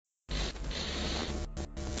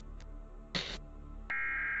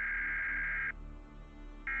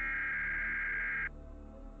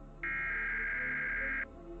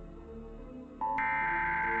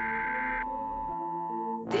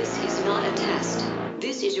Podcast.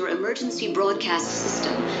 This is your emergency broadcast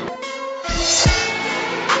system. You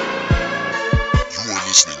are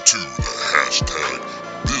listening to the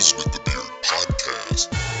hashtag Biz with the Beard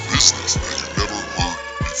podcast. Business that you never heard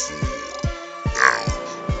before. Now,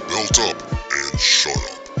 belt up and shut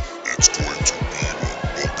up. It's going to be a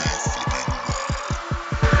bumpy, flipping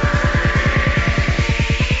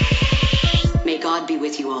ride. May God be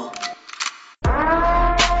with you all.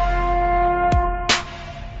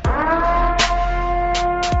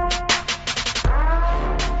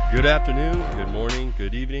 Good afternoon, good morning,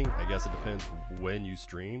 good evening. I guess it depends when you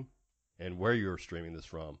stream and where you're streaming this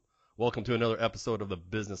from. Welcome to another episode of the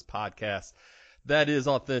Business Podcast that is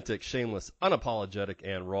authentic, shameless, unapologetic,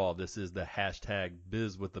 and raw. This is the hashtag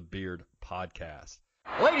Biz with the Beard podcast.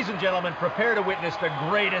 Ladies and gentlemen, prepare to witness the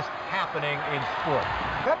greatest happening in sport.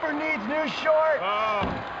 Pepper needs new shorts.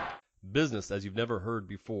 Business as you've never heard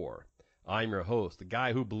before. I'm your host, the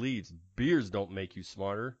guy who believes beards don't make you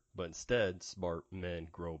smarter, but instead smart men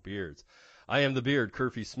grow beards. I am the Beard,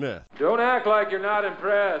 Curfew Smith. Don't act like you're not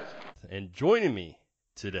impressed. And joining me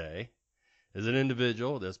today is an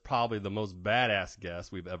individual that's probably the most badass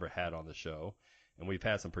guest we've ever had on the show. And we've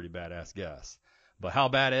had some pretty badass guests. But how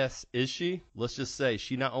badass is she? Let's just say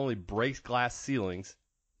she not only breaks glass ceilings,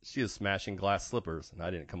 she is smashing glass slippers. And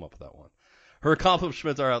I didn't come up with that one. Her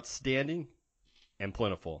accomplishments are outstanding and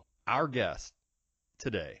plentiful. Our guest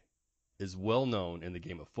today is well known in the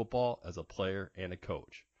game of football as a player and a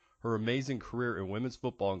coach. Her amazing career in women's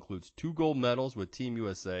football includes 2 gold medals with Team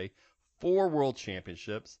USA, 4 world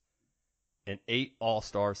championships, and 8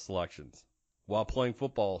 all-star selections. While playing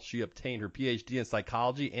football, she obtained her PhD in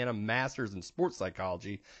psychology and a master's in sports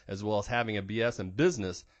psychology, as well as having a BS in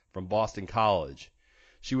business from Boston College.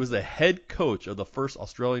 She was the head coach of the first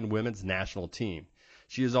Australian women's national team.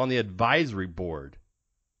 She is on the advisory board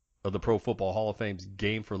of the Pro Football Hall of Fame's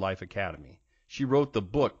Game for Life Academy. She wrote the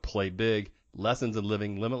book Play Big, Lessons in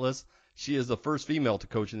Living Limitless. She is the first female to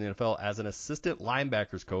coach in the NFL as an assistant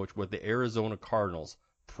linebackers coach with the Arizona Cardinals.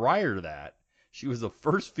 Prior to that, she was the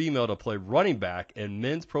first female to play running back in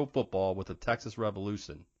men's pro football with the Texas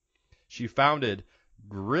Revolution. She founded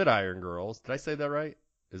Gridiron Girls. Did I say that right?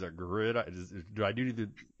 Is that do I need to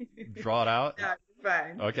draw it out? Yeah,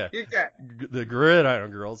 fine. Okay. You're good. The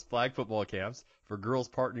Gridiron Girls flag football camps for girls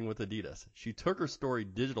partnering with Adidas. She took her story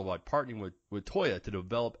digital by partnering with Toya to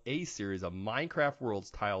develop a series of Minecraft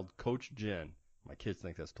worlds titled Coach Jen. My kids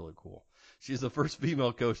think that's totally cool. She's the first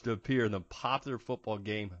female coach to appear in the popular football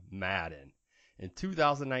game Madden. In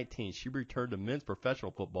 2019, she returned to men's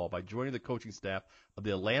professional football by joining the coaching staff of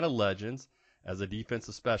the Atlanta Legends as a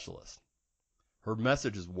defensive specialist. Her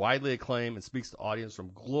message is widely acclaimed and speaks to audience from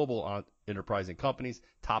global enterprising companies,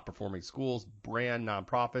 top-performing schools, brand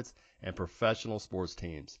nonprofits, and professional sports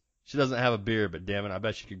teams. She doesn't have a beard, but damn it, I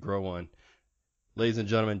bet she could grow one. Ladies and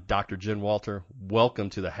gentlemen, Dr. Jen Walter, welcome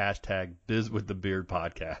to the hashtag Biz with the Beard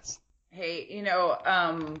podcast. Hey,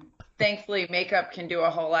 thankfully makeup can do a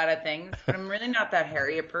whole lot of things, but I'm really not that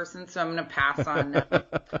hairy a person, so I'm gonna pass on.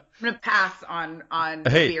 The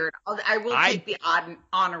beard. I will take the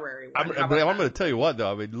honorary one. I'm going to tell you what,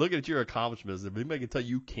 though. I mean, looking at your accomplishments, if anybody can tell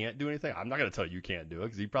you can't do anything, I'm not going to tell you can't do it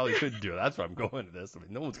because you probably couldn't do it. That's why I'm going to this. I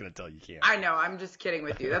mean, no one's going to tell you can't. I know. I'm just kidding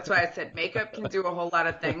with you. That's why I said makeup can do a whole lot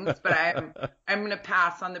of things, but I'm going to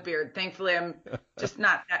pass on the beard. Thankfully, I'm just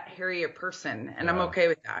not that hairy a person, and I'm okay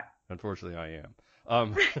with that. Unfortunately, I am.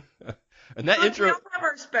 And that intro. We all have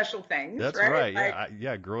our special things. That's right.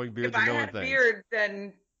 Yeah, growing beards if and knowing things. If I things. had a beard,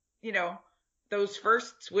 then those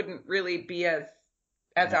firsts wouldn't really be as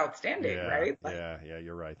outstanding, right? Yeah,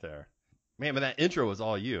 you're right there. Man, but that intro was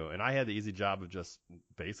all you, and I had the easy job of just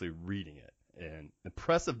basically reading it. And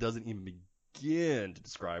impressive doesn't even begin to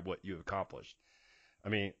describe what you've accomplished. I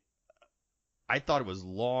mean, I thought it was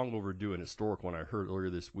long overdue and historic when I heard earlier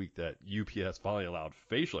this week that UPS finally allowed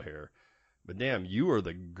facial hair. But damn, you are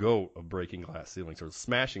the GOAT of breaking glass ceilings or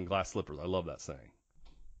smashing glass slippers. I love that saying.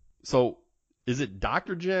 So, is it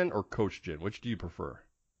Dr. Jen or Coach Jen? Which do you prefer?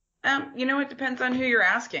 It depends on who you're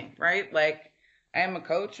asking, right? Like, I am a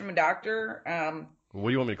coach, I'm a doctor. What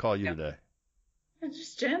do you want me to call you today?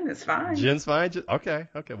 Just Jen is fine. Jen's fine? Okay.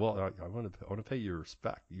 Well, I want to pay you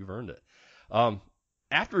respect. You've earned it.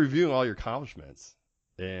 After reviewing all your accomplishments,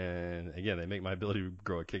 and again, they make my ability to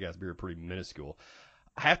grow a kick-ass beard pretty minuscule,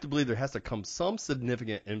 I have to believe there has to come some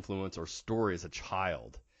significant influence or story as a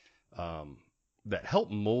child that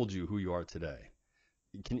helped mold you who you are today.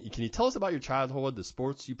 Can you tell us about your childhood, the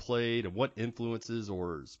sports you played, and what influences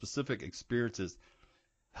or specific experiences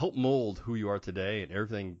helped mold who you are today and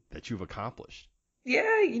everything that you've accomplished? Yeah,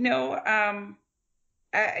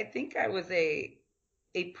 I think I was a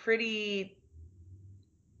pretty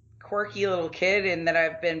quirky little kid in that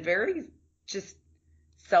I've been very just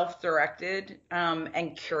self-directed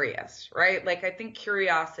and curious, right? Like, I think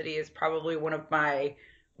curiosity is probably one of my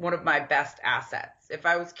best assets. If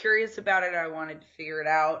I was curious about it, I wanted to figure it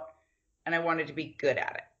out, and I wanted to be good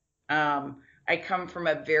at it. I come from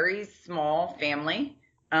a very small family.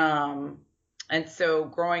 And so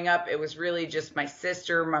growing up, it was really just my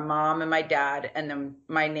sister, my mom, and my dad. And then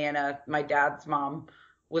my Nana, my dad's mom,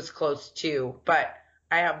 was close too. But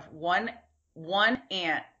I have one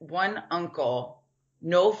aunt, one uncle,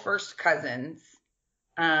 no first cousins.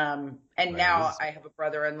 And now I have a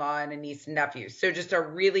brother-in-law and a niece and nephew. So just a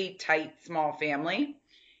really tight, small family.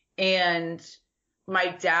 And my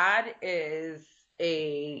dad is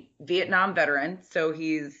a Vietnam veteran. So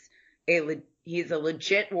he's a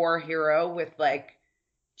legit war hero with like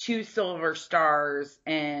 2 silver stars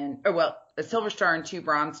a silver star and 2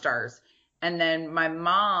 bronze stars. And then my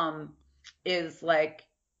mom is like,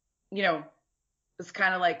 it's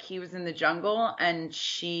kind of like he was in the jungle and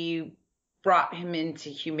she brought him into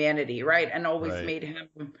humanity, right? And always made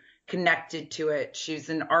him connected to it. She's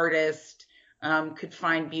an artist, could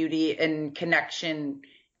find beauty and connection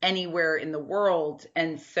anywhere in the world.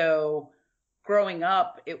 And so growing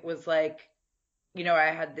up, it was like,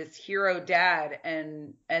 I had this hero dad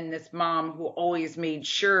and this mom who always made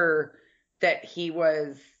sure that he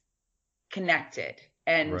was connected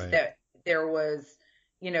and that there was,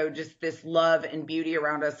 just this love and beauty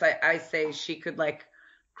around us. I say she could like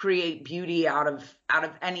create beauty out of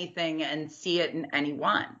anything and see it in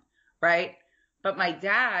anyone, right? But my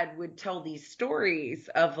dad would tell these stories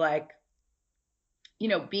of like,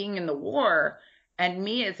 being in the war, and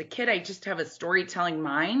me as a kid, I just have a storytelling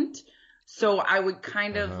mind. So I would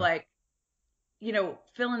kind of like,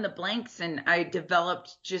 fill in the blanks, and I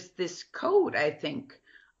developed just this code, I think,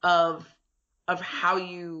 of how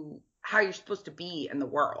you're supposed to be in the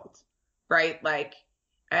world, right? Like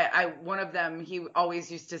one of them, he always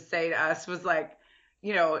used to say to us was like,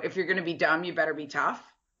 if you're going to be dumb, you better be tough,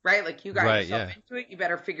 right? Like you got yourself into it, you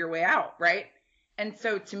better figure your way out, right? And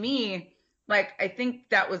so to me, like, I think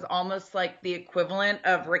that was almost like the equivalent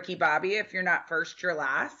of Ricky Bobby. If you're not first, you're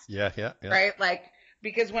last. Yeah. Right? Like,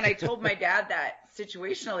 because when I told my dad that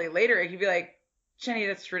situationally later, he'd be like, Jenny,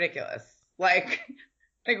 that's ridiculous. Like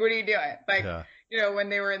what are you doing? Like, when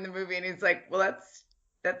they were in the movie and he's like, well,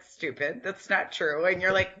 that's stupid. That's not true. And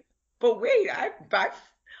you're like, but wait,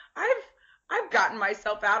 I've gotten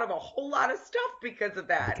myself out of a whole lot of stuff because of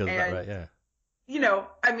that. Because of that, right? Yeah.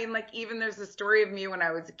 Like even there's a story of me when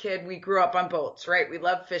I was a kid. We grew up on boats, right? We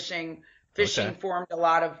loved fishing. Fishing formed a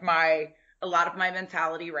lot of my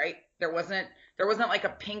mentality, right? There wasn't like a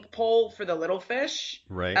pink pole for the little fish,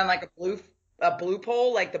 right? And like a blue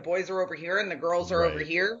pole, like the boys are over here and the girls are over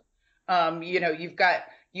here. You've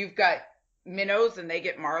got minnows and they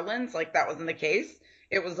get marlins. Like that wasn't the case.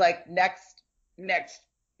 It was like next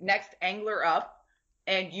angler up,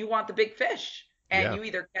 and you want the big fish. And you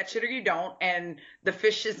either catch it or you don't. And the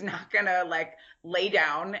fish is not going to like lay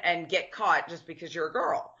down and get caught just because you're a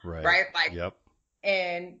girl. Right? Like,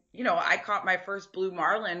 and, I caught my first blue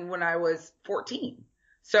marlin when I was 14.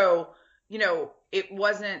 So, it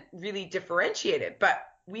wasn't really differentiated, but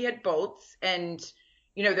we had boats and,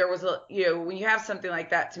 there was when you have something like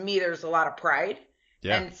that, to me, there's a lot of pride.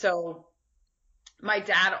 Yeah. And so my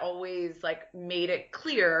dad always like made it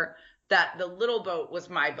clear that the little boat was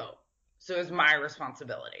my boat. So it was my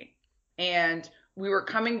responsibility. And we were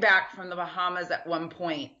coming back from the Bahamas at one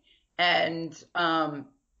point, and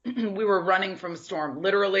we were running from a storm,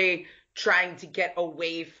 literally trying to get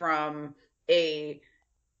away from a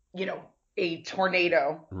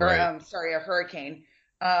tornado, or a hurricane.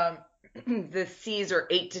 The seas are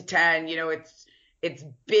 8 to 10, it's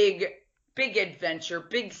big adventure,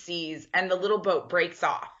 big seas, and the little boat breaks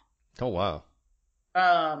off. Oh, wow.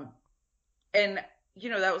 And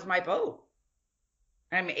that was my boat.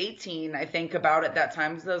 I'm 18, I think, about at that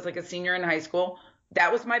time. So I was like a senior in high school.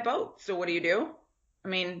 That was my boat. So what do? I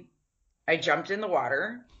mean, I jumped in the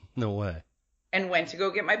water. No way. And went to go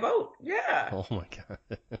get my boat. Yeah. Oh my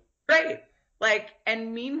God. Right. Like,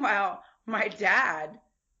 and meanwhile, my dad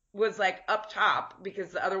was like up top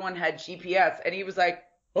because the other one had GPS, and he was like,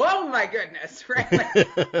 oh my goodness, right? Like,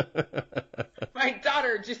 my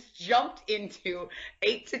daughter just jumped into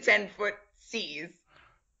 8 to 10 foot seas.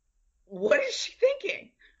 What is she thinking?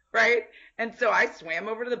 Right? And so I swam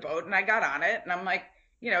over to the boat and I got on it, and I'm like,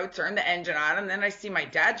 turn the engine on, and then I see my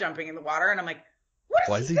dad jumping in the water, and I'm like,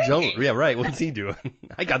 why is he jumping? Yeah, right. What's he doing?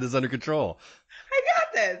 I got this under control. I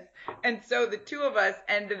got this. And so the two of us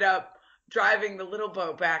ended up driving the little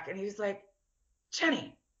boat back, and he was like,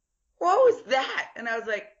 Jenny, what was that? And I was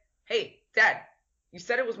like, hey, Dad, you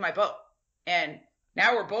said it was my boat, and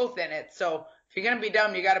now we're both in it. So if you're going to be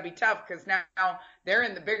dumb, you got to be tough, because now they're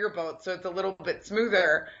in the bigger boat, so it's a little bit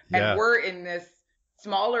smoother. Yeah. And we're in this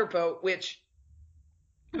smaller boat, which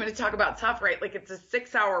I'm going to talk about tough, right? Like, it's a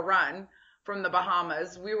 6-hour run from the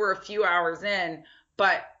Bahamas. We were a few hours in,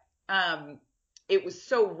 but it was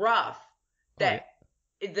so rough that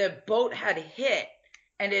the boat had hit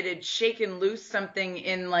and it had shaken loose something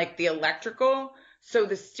in like the electrical. So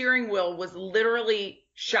the steering wheel was literally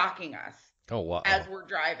shocking us. Oh, wow. As we're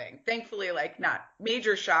driving. Thankfully, like, not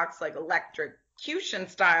major shocks like electrocution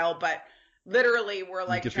style, but literally we're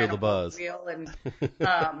like you can trying feel to the buzz. wheel and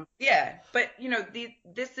yeah. But you know,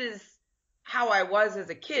 this is how I was as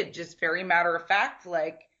a kid, just very matter of fact,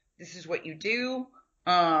 like, this is what you do.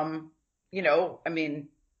 You know, I mean,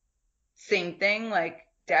 same thing, like,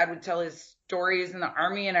 Dad would tell his stories in the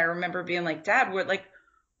Army, and I remember being like, Dad,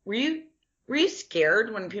 were you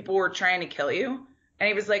scared when people were trying to kill you? And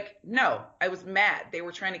he was like, no, I was mad. They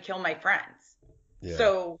were trying to kill my friends. Yeah.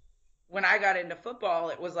 So when I got into football,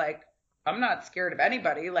 it was like, I'm not scared of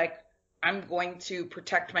anybody. Like, I'm going to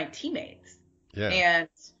protect my teammates. Yeah. And,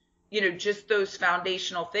 you know, just those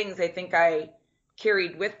foundational things I think I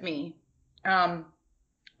carried with me.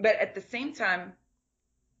 But at the same time,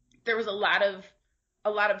 there was a lot of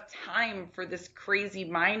time for this crazy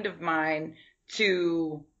mind of mine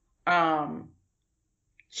to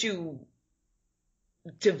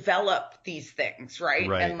develop these things, right?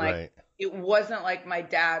 And like, it wasn't like my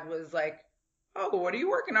dad was like, oh, what are you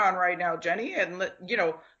working on right now, Jenny? And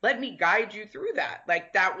let me guide you through that.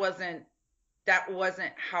 Like, that wasn't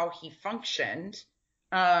how he functioned.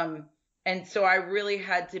 And so I really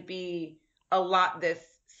had to be a lot this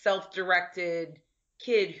self-directed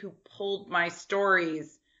kid who pulled my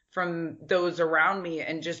stories from those around me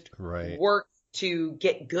and just worked to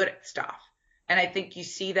get good at stuff. And I think you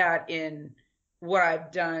see that in what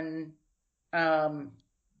I've done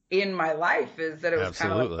in my life, is that it was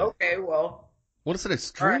kind of like, okay, well, it's an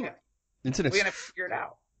extreme. Right, we're gonna figure it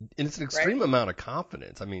out. And it's an extreme amount of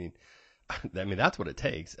confidence. I mean, that's what it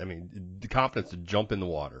takes. I mean, the confidence to jump in the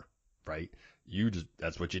water, right?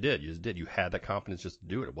 That's what you did. You had that confidence just to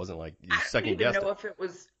do it. It wasn't like you second guessed it. I don't even know if it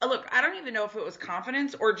was, I don't even know if it was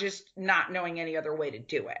confidence or just not knowing any other way to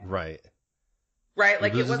do it. Right.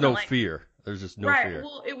 Like, there's just no fear. There's just no fear.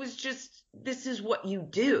 Well, it was just, this is what you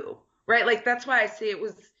do, right? Like, that's why I say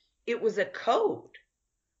it was a code,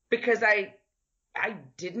 because I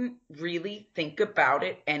didn't really think about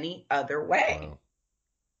it any other way. Wow.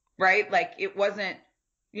 Right? Like, it wasn't,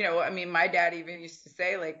 I mean, my dad even used to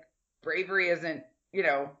say, like, bravery isn't,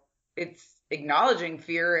 it's acknowledging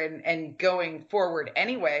fear and going forward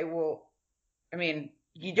anyway. Well, I mean,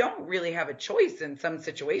 you don't really have a choice in some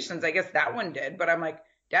situations. I guess that one did, but I'm like,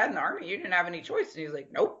 Dad, in the Army, you didn't have any choice. And he's like,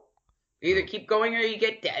 nope. You either keep going or you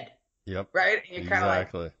get dead. Yep. Right? And you're kind of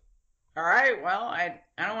like, all right, well, I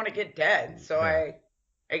don't want to get dead. So I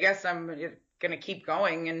guess I'm going to keep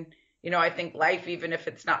going. And, I think life, even if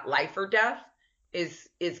it's not life or death, is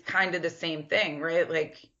kind of the same thing, right?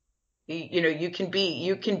 Like, you can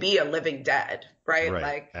be a living dead, right?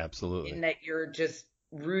 Like, absolutely. In that you're just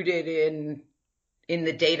rooted in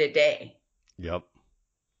the day to day. Yep.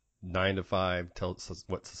 9 to 5, tell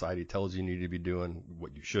what society tells you need to be doing,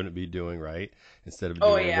 what you shouldn't be doing, right? Instead of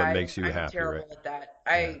doing what makes you happy, I'm terrible right? at that.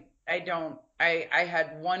 I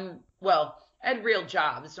had real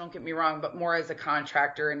jobs, don't get me wrong, but more as a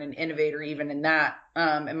contractor and an innovator, even in that,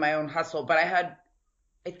 in my own hustle. But I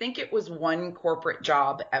think it was one corporate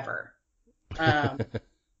job ever. And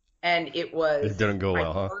it was. It didn't go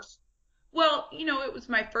well, huh? Well, it was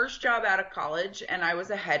my first job out of college, and I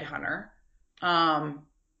was a headhunter.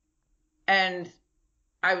 And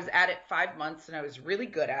I was at it 5 months, and I was really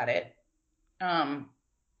good at it.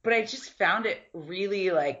 But I just found it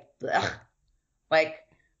really like, ugh. Like,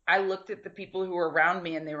 I looked at the people who were around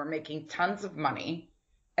me, and they were making tons of money,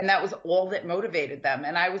 and that was all that motivated them.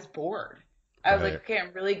 And I was bored. I was like, okay,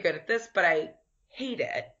 I'm really good at this, but I hate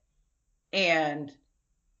it. And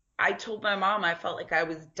I told my mom I felt like I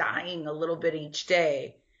was dying a little bit each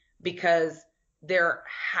day, because there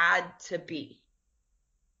had to be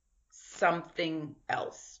something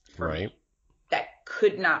else for me that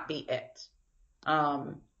could not be it.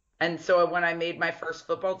 And so when I made my first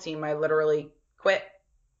football team, I literally quit.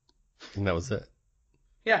 And that was it.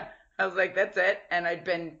 Yeah. I was like, that's it. And I'd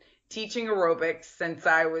been teaching aerobics since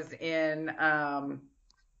I was in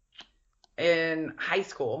high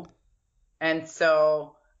school. And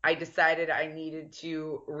so I decided I needed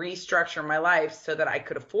to restructure my life so that I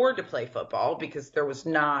could afford to play football, because there was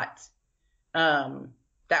not,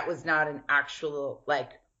 that was not an actual,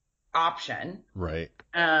 like, option. Right.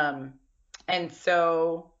 And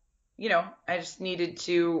so, I just needed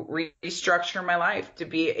to restructure my life to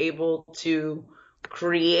be able to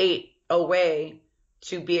create a way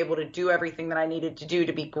to be able to do everything that I needed to do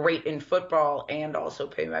to be great in football and also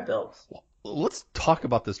pay my bills. Let's talk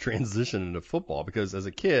about this transition into football, because as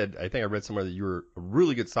a kid, I think I read somewhere that you were a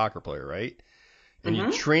really good soccer player, right? And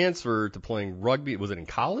you transferred to playing rugby. Was it in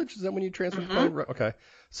college? Is that when you transferred to playing rugby? Okay.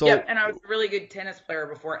 So, yeah, and I was a really good tennis player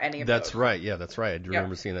before any of those. That's right. Yeah, that's right. I do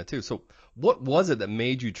remember seeing that too. So what was it that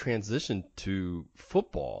made you transition to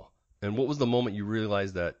football? And what was the moment you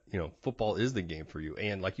realized that, football is the game for you?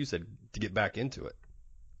 And like you said, to get back into it.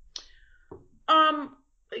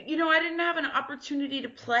 I didn't have an opportunity to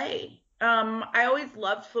play. I always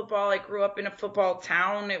loved football. I grew up in a football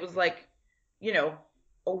town. It was like, a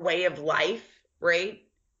way of life, right?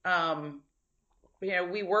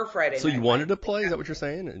 We were Friday So night. you wanted to play? Is that what you're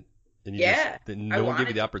saying? And you just, no one gave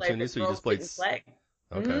you the opportunity, so you just played.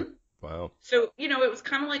 Okay. Wow. So, it was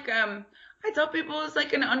kind of like, I tell people it was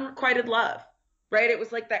like an unrequited love, right? It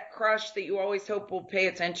was like that crush that you always hope will pay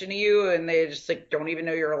attention to you and they just like don't even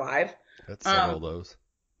know you're alive. That's several of those.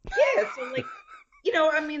 Yeah. So like,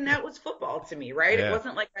 that was football to me, right? Yeah. It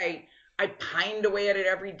wasn't like I pined away at it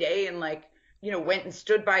every day and like, went and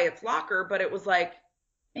stood by its locker, but it was like,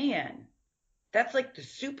 man, that's like the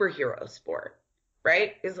superhero sport,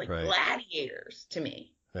 right? It's like gladiators to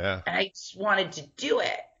me. Yeah. And I just wanted to do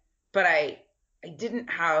it, but I didn't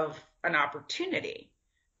have an opportunity.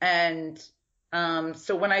 And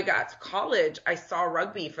so when I got to college, I saw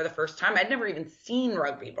rugby for the first time. I'd never even seen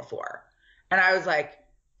rugby before. And I was like,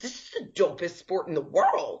 this is the dopest sport in the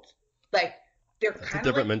world. Like, they're kind of a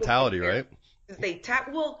different mentality, right? They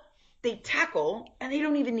tackle and they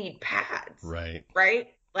don't even need pads. Right. Right?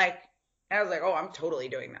 Like, and I was like, oh, I'm totally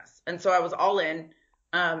doing this. And so I was all in,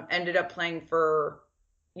 ended up playing for,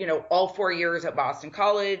 all 4 years at Boston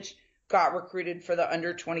College, got recruited for the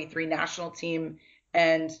under 23 national team.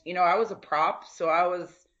 And, I was a prop, so I was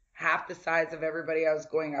half the size of everybody I was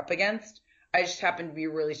going up against. I just happened to be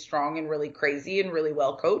really strong and really crazy and really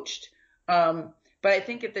well coached. But I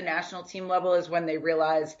think at the national team level is when they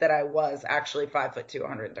realized that I was actually 5'2",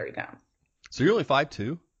 130 pounds. So you're only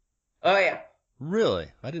 5'2"? Oh, yeah. Really?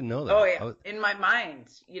 I didn't know that. Oh, yeah. In my mind,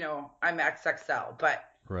 I'm XXL, but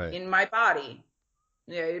in my body,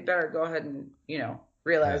 yeah, you better go ahead and,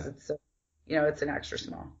 realize it's an extra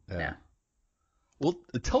small. Yeah. Well,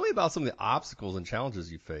 tell me about some of the obstacles and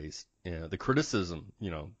challenges you faced, the criticism,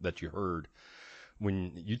 that you heard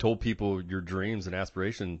when you told people your dreams and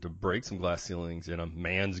aspiration to break some glass ceilings in a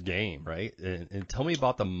man's game, right? And tell me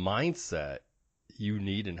about the mindset you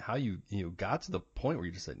need and how you got to the point where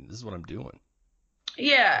you just said, this is what I'm doing.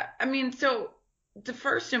 Yeah. So the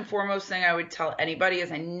first and foremost thing I would tell anybody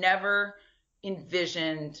is I never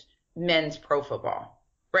envisioned men's pro football,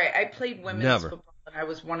 right? I played women's football and I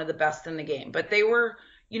was one of the best in the game, but they were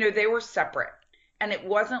separate. And it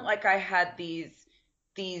wasn't like I had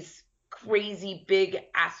these crazy big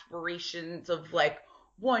aspirations of like,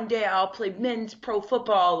 one day I'll play men's pro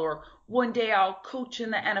football or one day I'll coach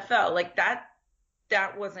in the NFL. Like that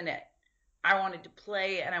wasn't it. I wanted to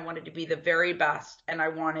play and I wanted to be the very best and I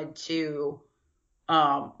wanted to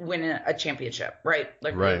win a championship, right?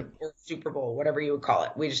 Like or Super Bowl, whatever you would call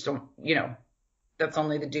it. We just don't, that's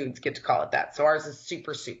only the dudes get to call it that. So ours is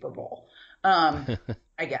Super Bowl, I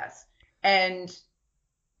guess. And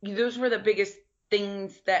those were the biggest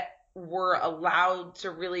things that were allowed to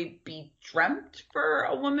really be dreamt for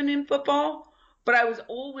a woman in football. But I was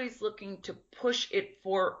always looking to push it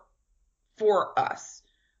for us,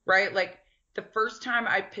 right? Like the first time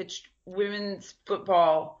I pitched women's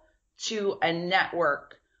football to a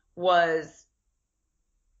network was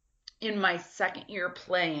in my second year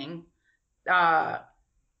playing.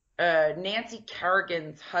 Nancy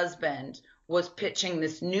Kerrigan's husband was pitching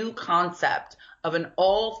this new concept of an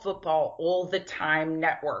all football, all the time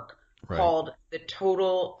network called the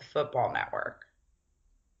Total Football Network.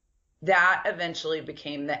 That eventually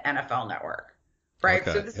became the NFL Network. Right.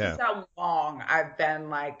 Okay, so this is how long I've been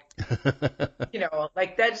like,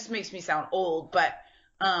 like that just makes me sound old, but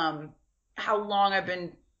how long I've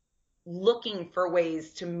been looking for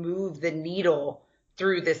ways to move the needle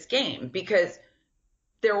through this game, because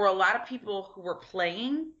there were a lot of people who were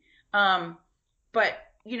playing, but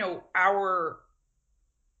our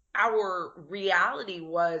reality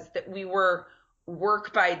was that we were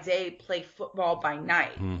work by day, play football by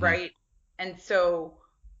night, right? And so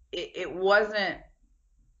it wasn't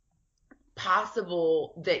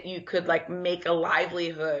possible that you could like make a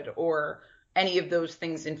livelihood or any of those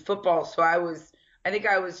things in football. So I think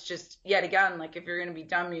I was just, yet again, like, if you're going to be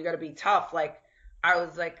dumb, you got to be tough. Like, I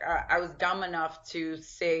was dumb enough to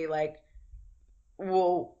say, like,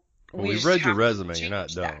 well, Well, we we've just read your have to resume. You're not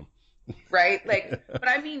change that, dumb. right? Like, but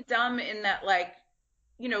I mean dumb in that, like,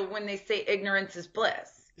 you know, when they say ignorance is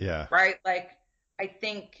bliss, Yeah. right? Like, I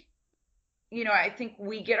think, you know, I think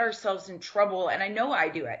we get ourselves in trouble, and I know I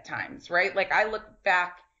do at times, right? Like, I look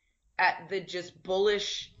back at the just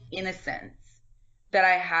bullish innocence that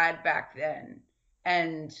I had back then,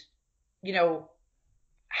 and, you know,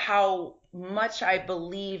 how much I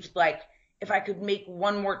believed, like, if I could make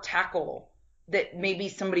one more tackle, that maybe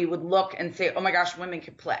somebody would look and say, oh my gosh, women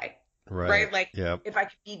can play. Right? Like, Yep. if I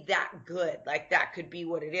could be that good, like, that could be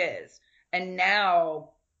what it is. And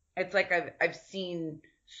now it's like I've seen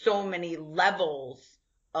so many levels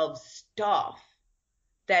of stuff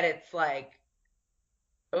that it's like,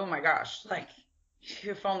 oh my gosh, like,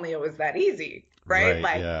 if only it was that easy, right?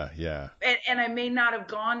 Like, yeah. and I may not have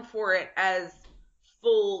gone for it as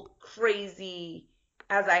full crazy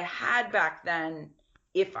as I had back then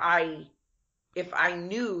if I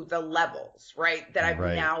knew the levels, right, that I've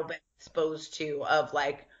Right. now been exposed to, of,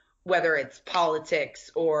 like, whether it's politics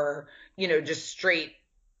or, you know, just straight,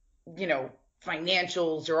 you know,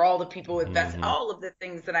 financials, or all the people with all of the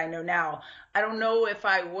things that I know now. I don't know if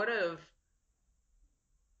I would have,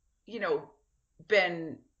 you know,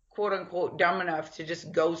 been quote unquote dumb enough to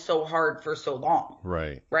just go so hard for so long.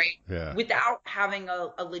 Right. Right. Yeah. Without having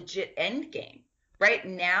a legit end game. Right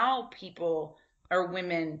now, people or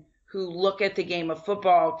women who look at the game of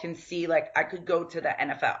football can see, like, I could go to the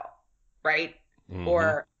NFL, right?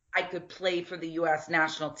 Or I could play for the U.S.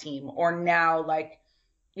 national team. Or now, like,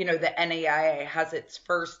 you know, the NAIA has its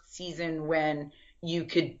first season when you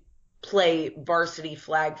could play varsity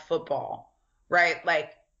flag football, right?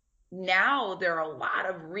 Like, now there are a lot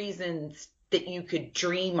of reasons that you could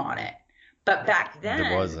dream on it. But back then,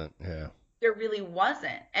 There wasn't. Yeah. There really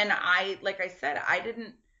wasn't. And like I said, I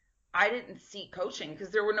didn't seek coaching because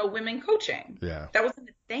there were no women coaching. Yeah. That wasn't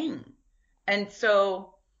a thing. And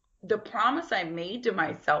so the promise I made to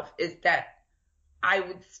myself is that I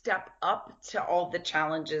would step up to all the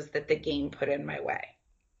challenges that the game put in my way.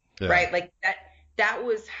 Yeah. Right? Like, that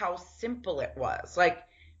was how simple it was. Like,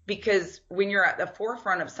 because when you're at the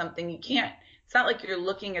forefront of something, it's not like you're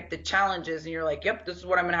looking at the challenges and you're like, yep, this is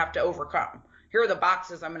what I'm going to have to overcome. Here are the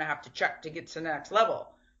boxes I'm going to have to check to get to the next level.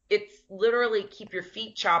 It's literally keep your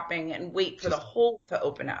feet chopping and wait for the hole to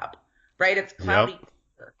open up, right? It's cloudy.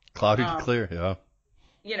 Yep. Cloudy to clear, yeah.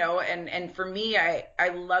 You know, and for me, I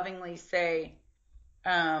lovingly say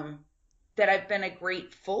that I've been a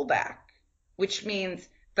great fullback, which means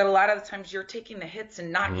that a lot of the times you're taking the hits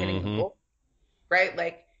and not getting the goal, right?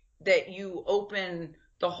 Like, that you open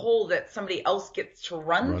the hole that somebody else gets to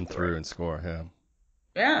run through and score, yeah.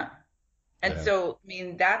 Yeah. And Yeah. so, I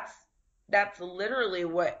mean, that's literally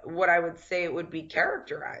what I would say it would be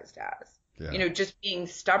characterized as. Yeah. You know, just being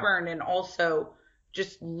stubborn, and also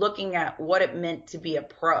just looking at what it meant to be a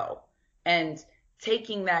pro and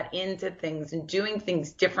taking that into things and doing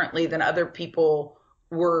things differently than other people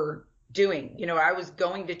were doing. You know, I was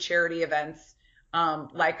going to charity events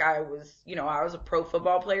like I was a pro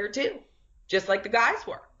football player too, just like the guys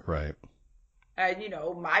were. Right. And, you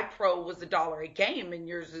know, my pro was $1 a game, and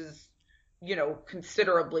yours is, you know,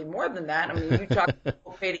 considerably more than that. I mean, you talk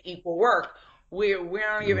about pay to equal work. We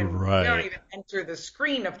don't even enter the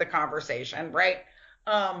screen of the conversation, right?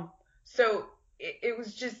 So it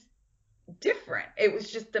was just different. It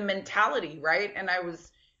was just the mentality, right? And I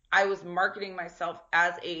was marketing myself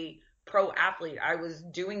as a pro athlete. I was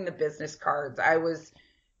doing the business cards. I was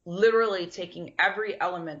literally taking every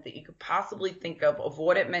element that you could possibly think of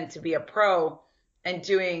what it meant to be a pro, and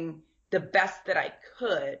doing the best that I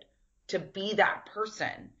could to be that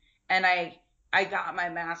person. And I got my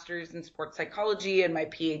master's in sports psychology and my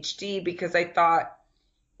PhD because I thought,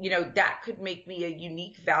 you know, that could make me a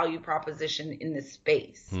unique value proposition in this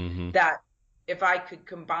space. That if I could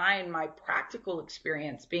combine my practical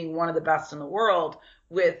experience being one of the best in the world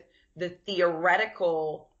with the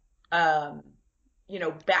theoretical, you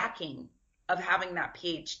know, backing of having that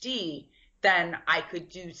PhD, then I could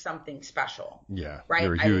do something special. Yeah. Right.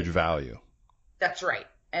 You're a huge value. That's right.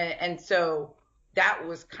 And so that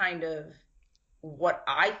was kind of what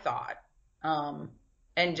I thought.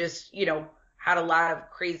 And just, you know, had a lot of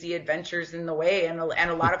crazy adventures in the way, and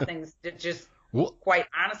a lot of things that just quite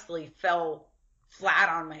honestly fell flat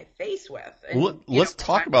on my face with. And, well, let's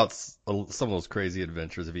talk about some of those crazy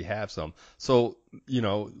adventures if you have some. So, you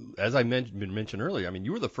know, as I mentioned earlier, I mean,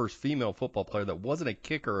 you were the first female football player that wasn't a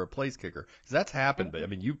kicker or a place kicker, because that's happened. But I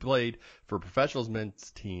mean, you played for a professional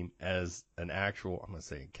men's team as an actual, I'm going to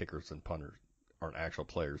say kickers and punters aren't actual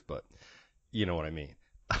players, but you know what I mean.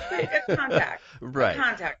 A contact. Right. A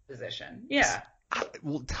contact position. Yeah.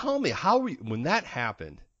 Well, tell me, when that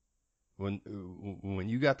happened, when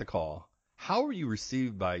you got the call, how were you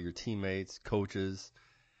received by your teammates, coaches?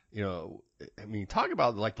 You know, I mean, talk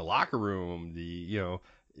about like the locker room,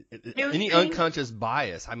 any unconscious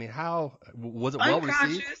bias. I mean, how was it well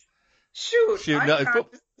received?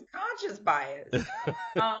 Conscious bias.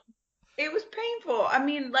 It was painful. I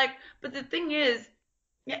mean, like, but the thing is,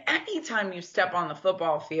 anytime you step on the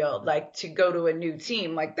football field, like to go to a new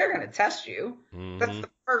team, like they're going to test you. Mm-hmm. That's the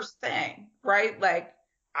first thing, right? Like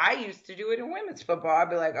I used to do it in women's football.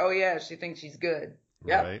 I'd be like, oh yeah, she thinks she's good.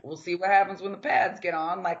 Yep. Right. We'll see what happens when the pads get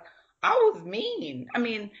on. Like I was mean. I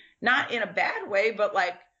mean, not in a bad way, but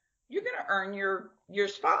like you're going to earn your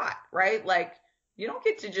spot, right? Like you don't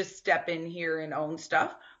get to just step in here and own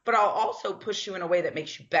stuff, but I'll also push you in a way that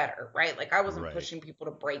makes you better, right? Like I wasn't pushing people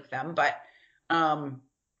to break them, but,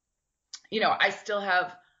 I still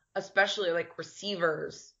have, especially like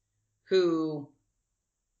receivers who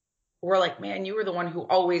were like, man, you were the one who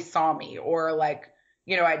always saw me. Or like,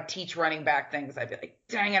 I'd teach running back things. I'd be like,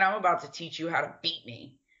 dang it, I'm about to teach you how to beat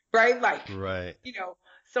me. Right. Like,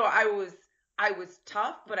 so I was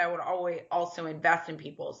tough, but I would always also invest in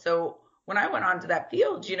people. So when I went onto that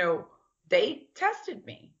field, they tested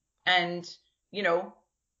me and,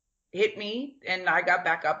 hit me and I got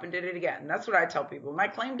back up and did it again. That's what I tell people. My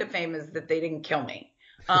claim to fame is that they didn't kill me.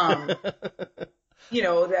 I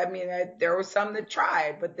mean, there was some that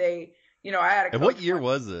tried, but they, I had a coach. And what year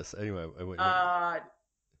was this anyway?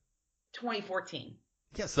 2014.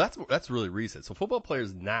 Yeah. So that's really recent. So football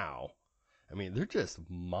players now, I mean, they're just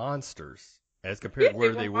monsters as compared to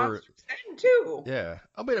where they were. Too. Yeah.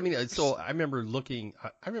 I mean, so I remember being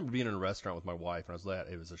in a restaurant with my wife and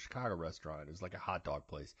it was a Chicago restaurant. It was like a hot dog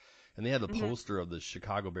place. And they had the poster of the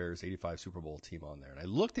Chicago Bears 85 Super Bowl team on there. And I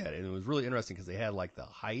looked at it and it was really interesting because they had like the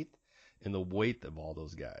height and the weight of all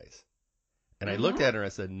those guys. And I looked at her and I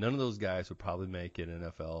said, none of those guys would probably make an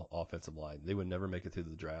NFL offensive line. They would never make it through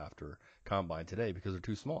the draft or combine today because they're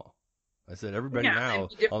too small. I said, everybody now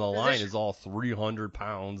on the line is all 300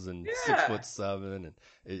 pounds and 6'7", and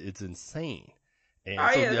it's insane. And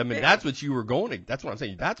that's what you were going. That's what I'm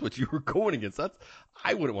saying. That's what you were going against.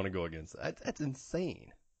 I wouldn't want to go against that. That's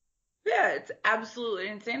insane. Yeah, it's absolutely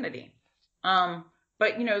insanity.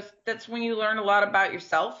 But that's when you learn a lot about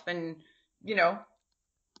yourself, and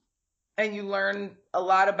and you learn a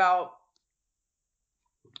lot about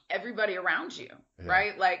everybody around you,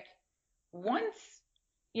 right? Like once.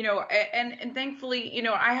 And thankfully,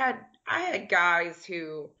 I had guys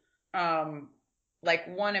who,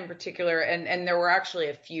 like one in particular, and there were actually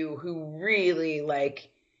a few who really like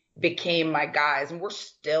became my guys, and we're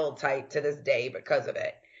still tight to this day because of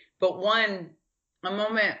it. But a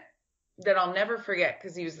moment that I'll never forget,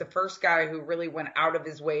 because he was the first guy who really went out of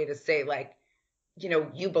his way to say like,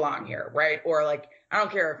 you belong here, right? Or like, I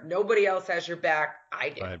don't care if nobody else has your back, I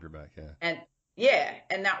do. I have your back, yeah.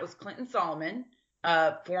 And that was Clinton Solomon.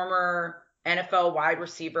 Former NFL wide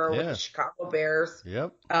receiver with the Chicago Bears.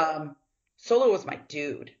 Yep. Solo was my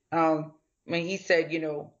dude. When he said,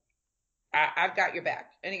 I've got your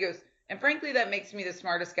back. And he goes, and frankly, that makes me the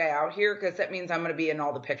smartest guy out here because that means I'm going to be in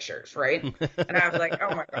all the pictures, right? And I was like,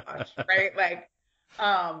 oh my gosh, right? Like,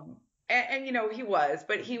 and he was,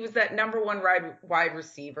 but he was that number one wide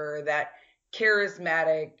receiver, that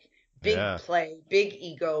charismatic, big play, big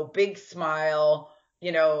ego, big smile,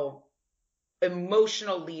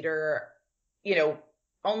 emotional leader.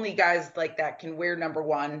 Only guys like that can wear number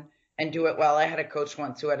one and do it well. I had a coach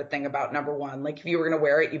once who had a thing about number one. Like if you were going to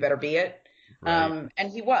wear it, you better be it. Right.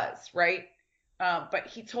 And he was, right. But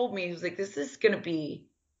he told me, he was like, this is going to be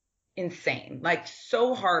insane. Like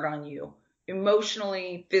so hard on you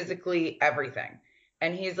emotionally, physically, everything.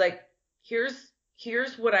 And he's like, here's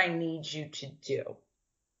what I need you to do.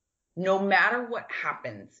 No matter what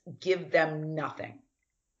happens, give them nothing,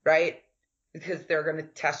 right? Because they're going to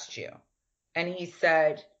test you. And he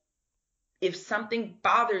said, if something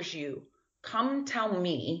bothers you, come tell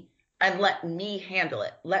me and let me handle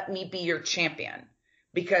it. Let me be your champion.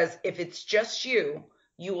 Because if it's just you,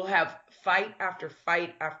 you will have fight after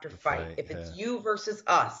fight after fight. If it's you versus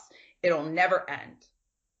us, it'll never end.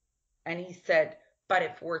 And he said, but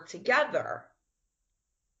if we're together,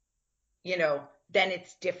 then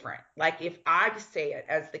it's different. Like if I say it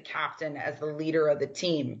as the captain, as the leader of the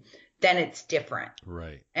team, then it's different.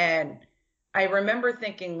 Right. And I remember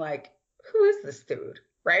thinking like, who is this dude?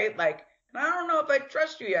 Right? Like, I don't know if I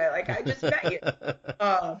trust you yet. Like I just met you.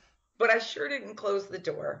 But I sure didn't close the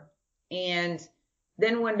door. And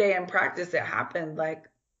then one day in practice, it happened. Like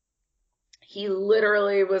he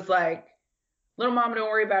literally was like, little mama, don't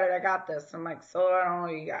worry about it. I got this. I'm like, so I don't know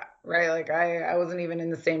what you got, right? Like I wasn't even in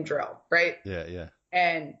the same drill, right? Yeah.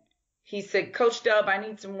 And he said, Coach Dub, I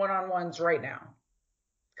need some one-on-ones right now.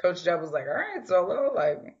 Coach Dub was like, all right, Solo,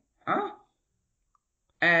 like, huh?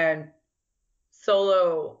 And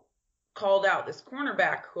Solo called out this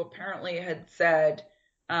cornerback who apparently had said,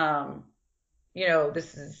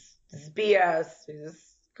 this is BS.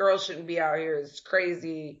 This girl shouldn't be out here. It's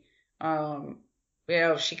crazy.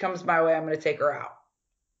 If she comes my way, I'm going to take her out.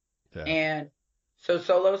 Yeah. And so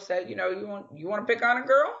Solo said, you want to pick on a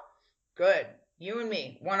girl? Good. You and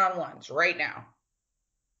me, one-on-ones right now.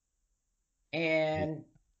 And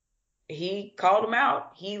he called him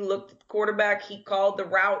out. He looked at the quarterback. He called the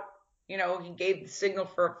route. He gave the signal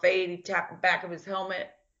for a fade. He tapped the back of his helmet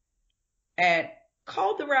and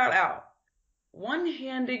called the route out.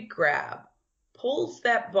 One-handed grab, pulls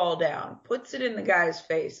that ball down, puts it in the guy's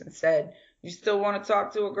face and said, you still want to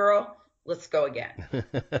talk to a girl? Let's go again.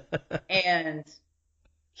 And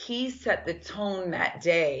he set the tone that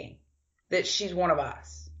day that she's one of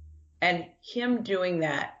us. And him doing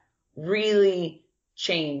that really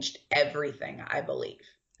changed everything, I believe.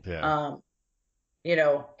 Yeah.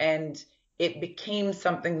 And it became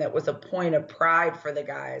something that was a point of pride for the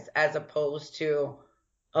guys as opposed to,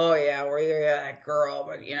 oh yeah, we're that girl,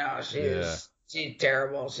 but she's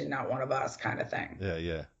terrible. She's not one of us kind of thing.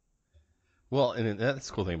 Yeah. Well, and that's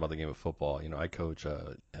the cool thing about the game of football. I coach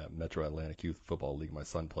at Metro Atlantic Youth Football League. My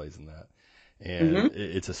son plays in that. And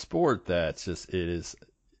it's a sport that's it's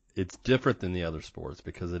different than the other sports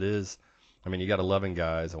because it is, you got 11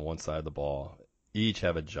 guys on one side of the ball. Each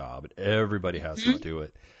have a job. Everybody has to do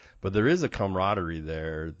it. But there is a camaraderie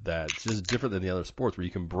there that's just different than the other sports where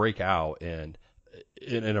you can break out and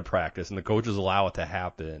in a practice and the coaches allow it to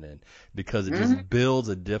happen. And because it just builds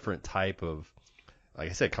a different type of, like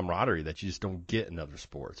I said, camaraderie that you just don't get in other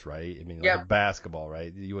sports, right? Like basketball,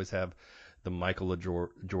 right? You always have the Michael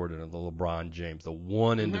Jordan and the LeBron James, the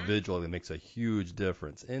one individual that makes a huge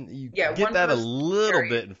difference. And you get that a little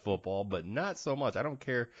bit in football, but not so much. I don't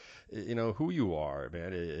care, who you are,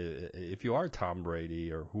 man. If you are Tom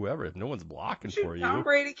Brady or whoever, if no one's blocking for you. Tom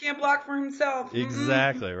Brady can't block for himself.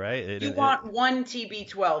 Exactly, right? You want one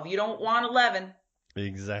TB12. You don't want 11.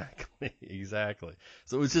 Exactly.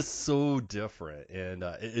 So it's just so different, and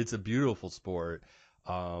it's a beautiful sport.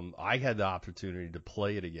 I had the opportunity to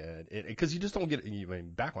play it again, because you just don't get.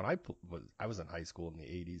 Back when I was in high school in the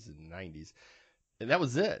 80s and 90s, and that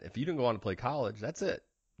was it. If you didn't go on to play college, that's it.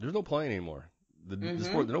 There's no playing anymore. The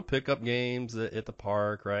sport, there's no pickup games at the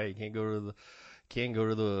park, right? You can't go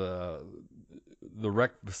to the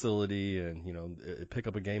rec facility and pick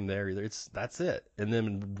up a game there either. That's it. And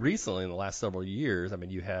then recently in the last several years,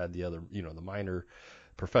 you had the other the minor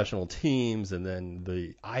professional teams, and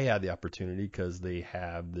then I had the opportunity because they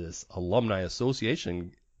have this alumni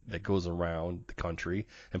association that goes around the country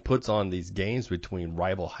and puts on these games between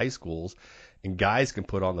rival high schools, and guys can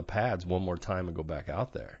put on the pads one more time and go back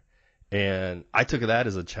out there. And I took that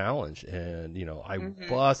as a challenge, and I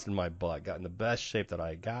busted my butt, got in the best shape that I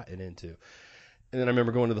had gotten into. And then I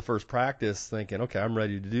remember going to the first practice thinking, okay, I'm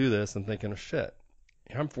ready to do this, and thinking, oh shit,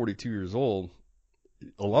 I'm 42 years old.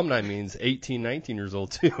 Alumni means 18, 19 years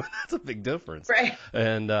old too. That's a big difference. Right.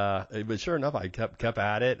 And but sure enough, I kept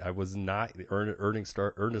at it. I was not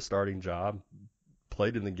earned a starting job,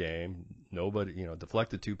 played in the game. Nobody,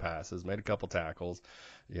 deflected 2 passes, made a couple tackles,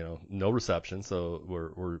 no reception. So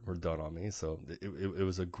we're done on me. So it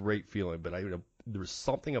was a great feeling. But there was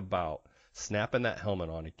something about snapping that helmet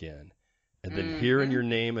on again, and then hearing your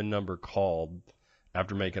name and number called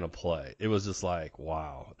after making a play. It was just like,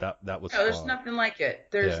 wow, that was fun. There's nothing like it.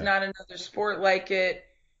 There's not another sport like it.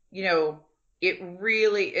 It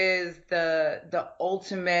really is the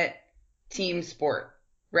ultimate team sport,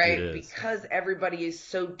 right? Because everybody is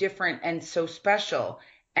so different and so special.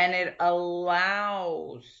 And it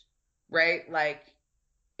allows, right? Like,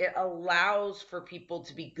 it allows for people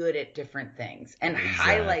to be good at different things and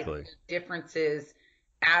highlight the differences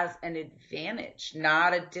as an advantage,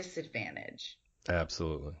 not a disadvantage.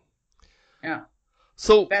 Absolutely. Yeah.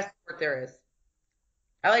 So best sport there is.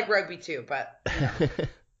 I like rugby too, but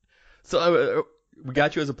So we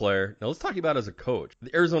got you as a player. Now let's talk about as a coach.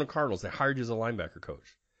 The Arizona Cardinals, they hired you as a linebacker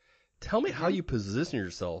coach. Tell me how you position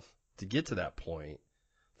yourself to get to that point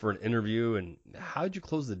for an interview, and how did you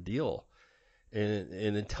close the deal? And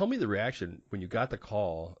then tell me the reaction when you got the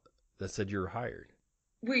call that said you were hired.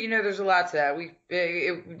 Well, there's a lot to that.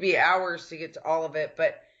 It would be hours to get to all of it,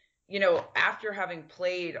 but after having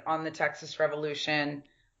played on the Texas Revolution,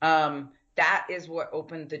 that is what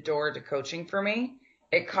opened the door to coaching for me.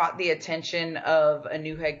 it caught the attention of a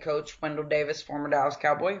new head coach, Wendell Davis, former Dallas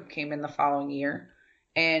Cowboy, who came in the following year.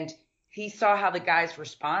 And he saw how the guys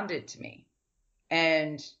responded to me.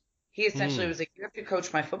 And he essentially was like, you have to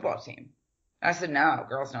coach my football team. I said, no,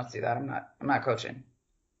 girls don't do that. I'm not coaching.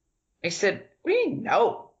 He said, what do you mean,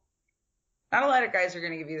 no? Not a lot of guys are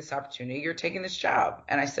going to give you this opportunity. You're taking this job.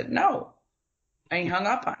 And I said, no. And he hung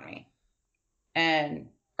up on me. I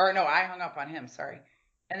hung up on him, sorry.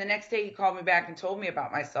 And the next day he called me back and told me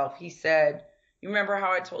about myself. He said, you remember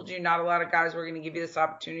how I told you not a lot of guys were going to give you this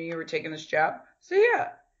opportunity? You were taking this job? So yeah.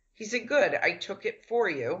 He said, good. I took it for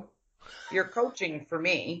you. You're coaching for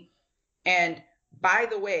me. And by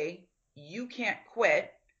the way, you can't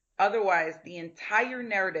quit. Otherwise, the entire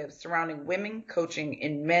narrative surrounding women coaching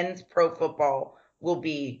in men's pro football will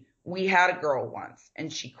be, we had a girl once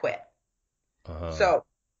and she quit. So,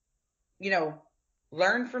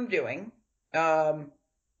 learn from doing. I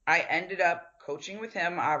ended up coaching with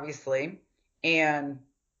him, obviously, and,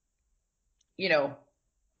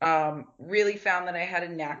 really found that I had a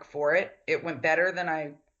knack for it. It went better than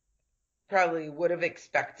I probably would have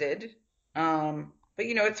expected. But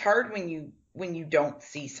it's hard when you don't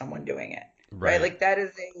see someone doing it, right? Like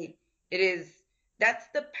that's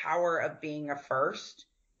the power of being a first,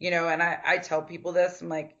 and I tell people this, I'm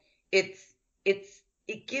like,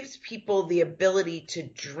 it gives people the ability to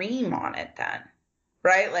dream on it then,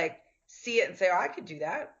 right? Like see it and say, oh, I could do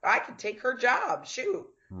that. I could take her job. Shoot.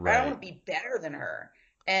 Right. I want to be better than her.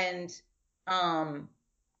 And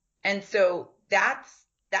so that's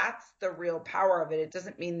the real power of it. It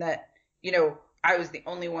doesn't mean that, I was the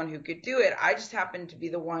only one who could do it. I just happened to be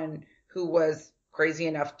the one who was crazy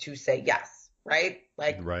enough to say yes, right?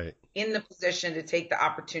 Like in the position to take the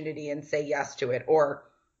opportunity and say yes to it, or,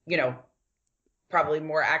 probably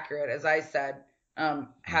more accurate, as I said,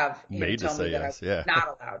 have him tell me that yes. I was not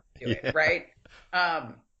allowed to do it, right?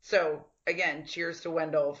 So again, cheers to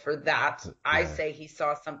Wendell for that. I say he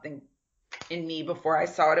saw something in me before I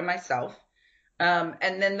saw it in myself.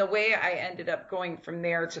 And then the way I ended up going from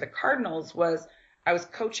there to the Cardinals was I was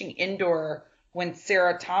coaching indoor when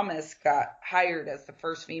Sarah Thomas got hired as the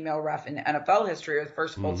first female ref in NFL history, or the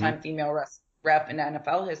first full-time female ref in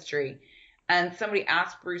NFL history. And somebody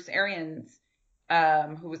asked Bruce Arians,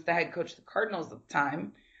 who was the head coach of the Cardinals at the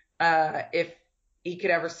time, if he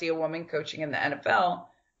could ever see a woman coaching in the NFL.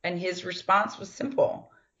 And his response was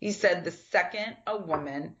simple. He said, the second a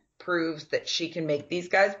woman proves that she can make these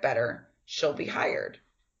guys better, she'll be hired.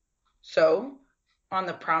 So on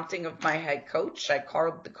the prompting of my head coach, I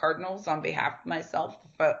called the Cardinals on behalf of myself,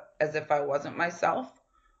 as if I wasn't myself,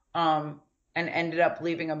 and ended up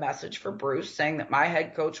leaving a message for Bruce saying that my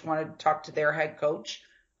head coach wanted to talk to their head coach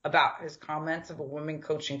about his comments of a woman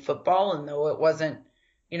coaching football. And though it wasn't,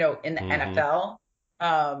 in the NFL,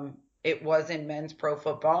 it was in men's pro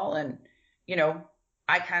football. And,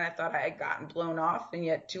 I kind of thought I had gotten blown off. And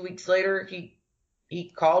yet 2 weeks later,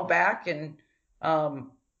 he called back and,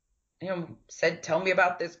 said, tell me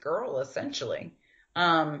about this girl, essentially.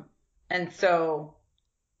 And so,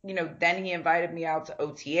 then he invited me out to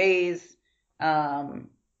OTAs.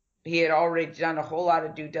 He had already done a whole lot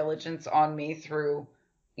of due diligence on me through,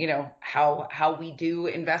 how we do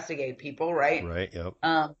investigate people, right? Right. Yep.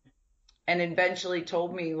 And eventually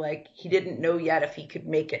told me like he didn't know yet if he could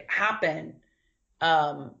make it happen.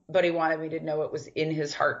 But he wanted me to know it was in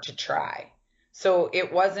his heart to try. So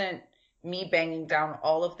it wasn't me banging down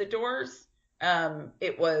all of the doors.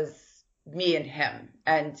 It was me and him,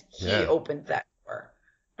 and he opened that door.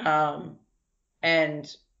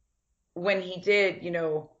 And when he did,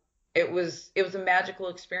 it was a magical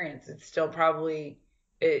experience. It's still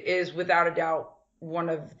it is without a doubt one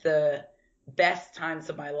of the best times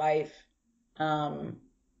of my life. And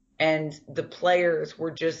the players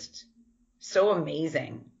were just so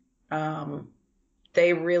amazing.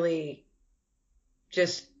 They really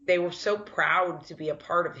they were so proud to be a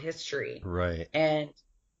part of history. Right. And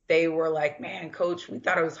they were like, man, coach, we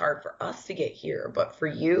thought it was hard for us to get here, but for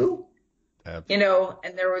you, absolutely.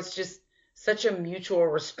 And there was just such a mutual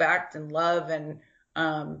respect and love. And,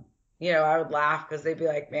 I would laugh because they'd be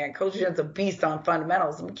like, man, Coach Jen's a beast on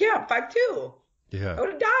fundamentals. I'm like, yeah, I'm 5'2". Yeah. I would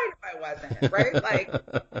have died if I wasn't, right? Like,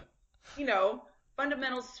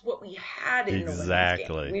 fundamentals is what we had in the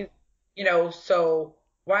women's game. So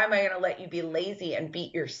why am I going to let you be lazy and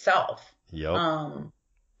beat yourself? Yep.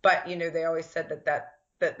 But they always said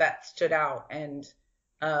that stood out. And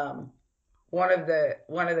one of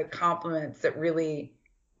the compliments that really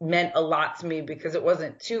meant a lot to me, because it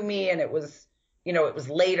wasn't to me and it was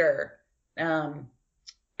later, a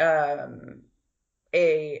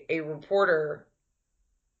reporter,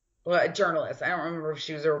 well, a journalist, I don't remember if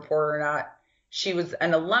she was a reporter or not, she was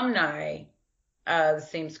an alumni, the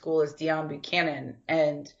same school as Deion Buchanan.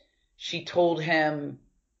 And she told him,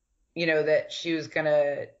 that she was going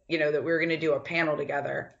to, that we were going to do a panel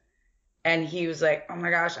together. And he was like, oh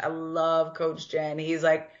my gosh, I love Coach Jen. He's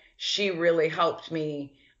like, she really helped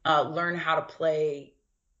me learn how to play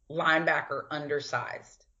linebacker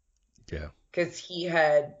undersized. Yeah. Because he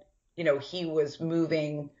had, he was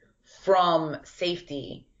moving from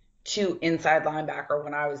safety to inside linebacker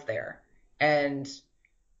when I was there. And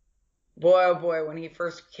boy, oh boy, when he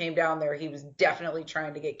first came down there, he was definitely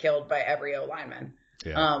trying to get killed by every O lineman.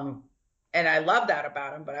 Yeah. And I love that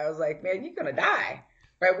about him, but I was like, man, you're going to die.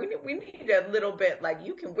 Right, we need a little bit, like,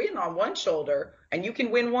 you can win on one shoulder and you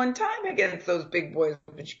can win one time against those big boys,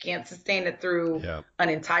 but you can't sustain it through an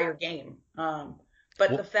entire game. But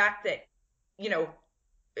the fact that,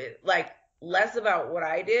 like, less about what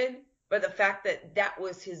I did, but the fact that that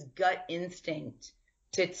was his gut instinct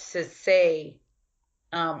to say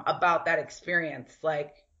about that experience,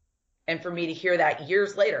 like, and for me to hear that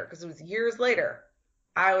years later, because it was years later,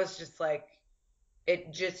 I was just like,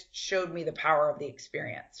 it just showed me the power of the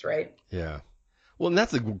experience, right? Yeah. Well, and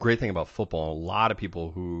that's the great thing about football. A lot of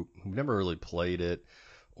people who've never really played it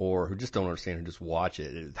or who just don't understand, who just watch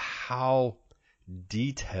it, is how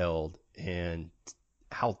detailed and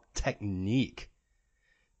how technique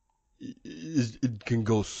it can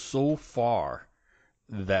go so far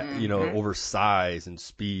that, over size and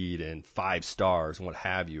speed and 5 stars and what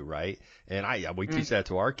have you, right? And we teach that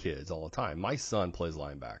to our kids all the time. My son plays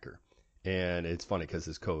linebacker. And it's funny because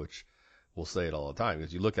his coach will say it all the time.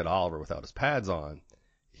 Because you look at Oliver without his pads on,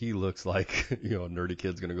 he looks like, a nerdy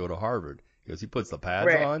kid's going to go to Harvard. Because he puts the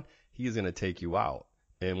pads on, he's going to take you out.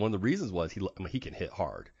 And one of the reasons was he can hit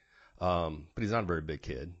hard. But he's not a very big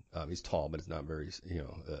kid. He's tall, but he's not very,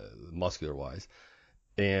 muscular wise.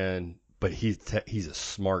 But he's a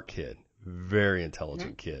smart kid, very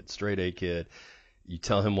intelligent kid, straight A kid. You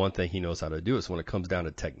tell him one thing, he knows how to do it. So when it comes down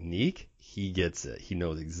to technique, he gets it. He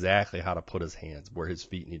knows exactly how to put his hands, where his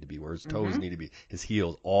feet need to be, where his toes need to be, his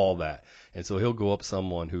heels, all that. And so he'll go up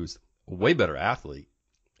someone who's a way better athlete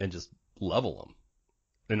and just level them.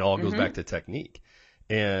 And it all goes back to technique.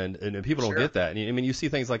 And people don't get that. And I mean, you see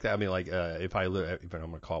things like that. I mean, like if I'm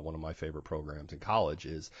going to call it one of my favorite programs in college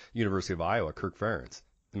is University of Iowa, Kirk Ferentz.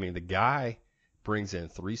 I mean, the guy brings in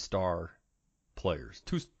 3-star players,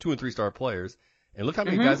 2 and 3-star players. And look how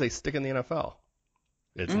many guys they stick in the NFL.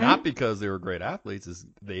 It's not because they were great athletes. It's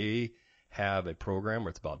they have a program where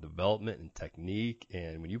it's about development and technique.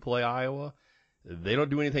 And when you play Iowa, they don't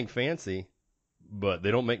do anything fancy, but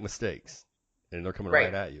they don't make mistakes. And they're coming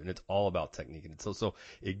right at you. And it's all about technique. And so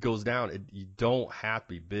it goes down. You don't have to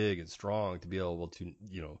be big and strong to be able to,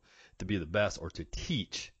 to be the best or to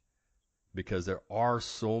teach. Because there are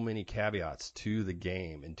so many caveats to the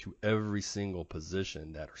game and to every single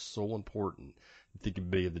position that are so important. I think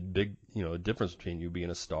it'd be the big, difference between you being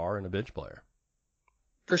a star and a bench player.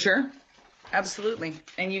 For sure. Absolutely.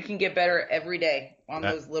 And you can get better every day on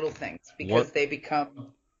those little things because they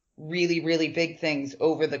become really, really big things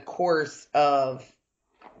over the course of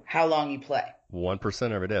how long you play.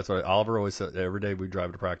 1% every day. That's what Oliver always said. Every day we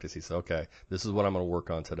drive to practice, he said, okay, this is what I'm going to work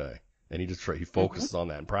on today. And he focuses on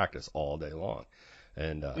that in practice all day long.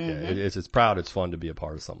 And it's proud. It's fun to be a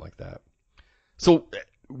part of something like that. So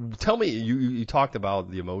tell me, you talked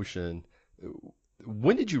about the emotion.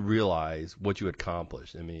 When did you realize what you had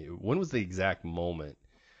accomplished? I mean, when was the exact moment?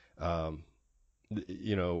 Was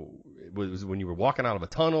when you were walking out of a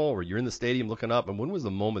tunnel or you're in the stadium looking up? And when was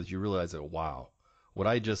the moment that you realized that, wow, what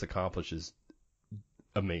I just accomplished is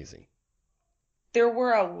amazing? There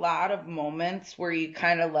were a lot of moments where you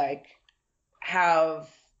kind of like have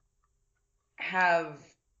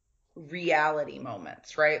reality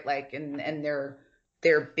moments, right? Like, and they're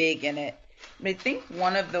big in it. I think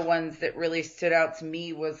one of the ones that really stood out to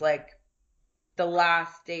me was like the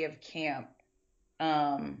last day of camp.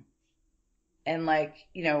 And like,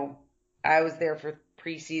 I was there for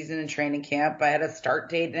preseason and training camp. I had a start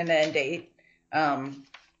date and an end date.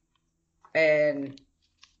 And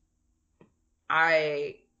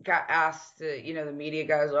I got asked to, the media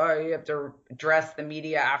guys, oh, you have to address the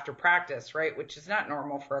media after practice, right? Which is not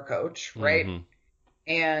normal for a coach, right? Mm-hmm.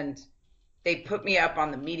 And they put me up on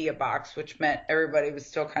the media box, which meant everybody was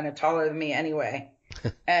still kind of taller than me anyway.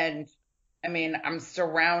 And I mean, I'm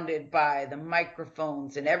surrounded by the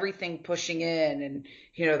microphones and everything pushing in and,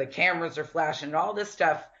 the cameras are flashing and all this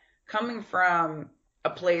stuff coming from a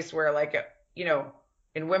place where like,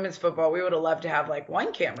 in women's football, we would have loved to have like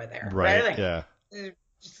one camera there. Right. Like, yeah.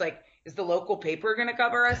 Just like, is the local paper going to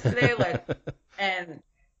cover us today? Like, and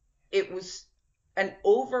it was an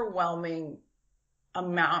overwhelming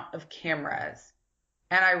amount of cameras.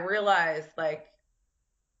 And I realized, like,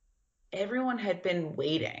 everyone had been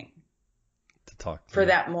waiting To talk to for you.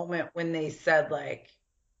 that moment when they said, like,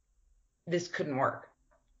 this couldn't work,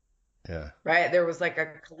 Yeah. right? There was like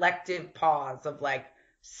a collective pause of like,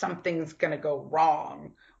 something's going to go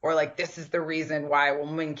wrong, or like, this is the reason why a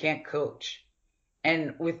woman can't coach.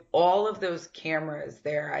 And with all of those cameras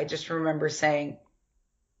there, I just remember saying,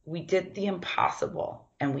 we did the impossible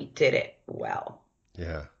and we did it well.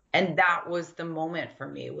 Yeah. And that was the moment for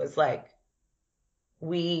me, was like,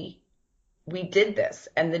 we did this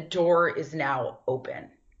and the door is now open,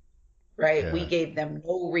 right? Yeah. We gave them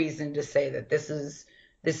no reason to say that this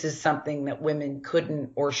is something that women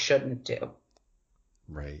couldn't or shouldn't do.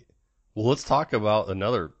 Right. Well, let's talk about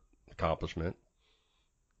another accomplishment.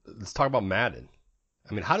 Let's talk about Madden.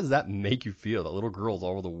 I mean, how does that make you feel that little girls all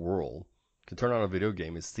over the world can turn on a video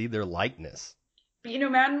game and see their likeness? But,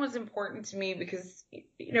 Madden was important to me because,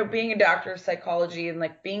 being a doctor of psychology and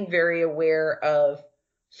like being very aware of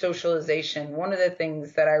socialization, one of the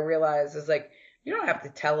things that I realized is like, you don't have to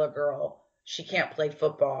tell a girl she can't play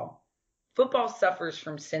football. Football suffers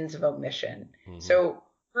from sins of omission. Mm-hmm. So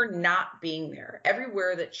her not being there,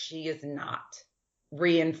 everywhere that she is not,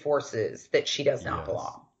 reinforces that she does not Yes.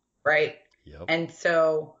 belong, right? Yep. And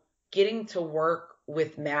so getting to work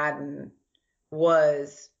with Madden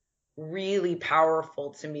was really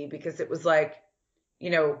powerful to me, because it was like,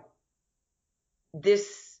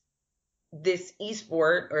 this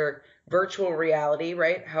esport or virtual reality,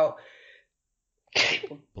 right? However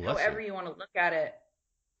you want to look at it,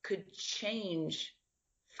 could change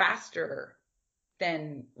faster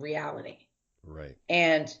than reality. Right.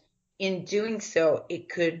 And in doing so, it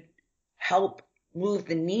could help move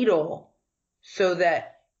the needle so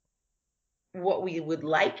that what we would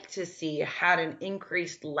like to see had an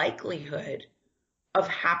increased likelihood of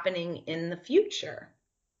happening in the future.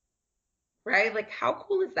 Right? Like, how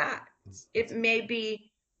cool is that? It may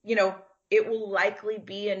be, it will likely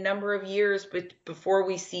be a number of years before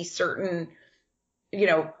we see certain,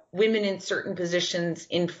 women in certain positions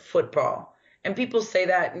in football. And people say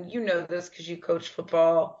that, and this because you coach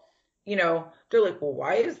football, they're like, well,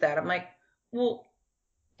 why is that? I'm like, well,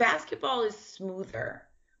 basketball is smoother,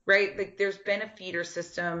 right? Like, there's been a feeder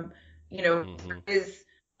system,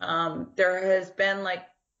 Mm-hmm. There has been like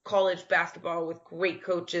college basketball with great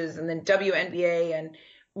coaches, and then WNBA, and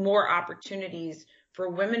more opportunities for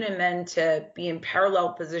women and men to be in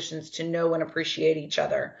parallel positions to know and appreciate each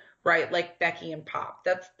other, right? Like Becky and Pop.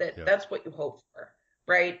 That's what you hope for,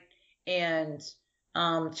 right? And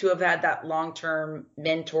to have had that long-term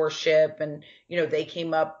mentorship, and they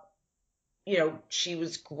came up, she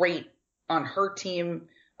was great on her team,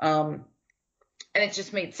 and it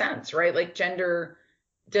just made sense, right? Like, gender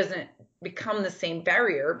doesn't become the same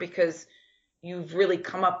barrier because you've really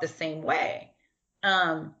come up the same way.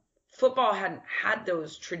 Football hadn't had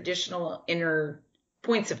those traditional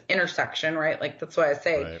points of intersection, right? Like, that's why I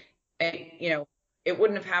say, Right. and, it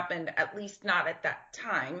wouldn't have happened, at least not at that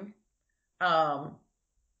time,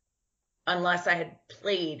 unless I had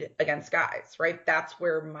played against guys, right? That's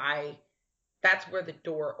where the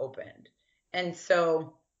door opened. And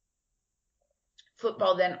so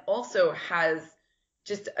football then also has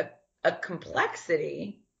just a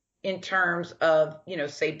complexity in terms of,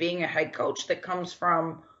 say, being a head coach that comes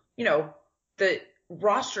from, the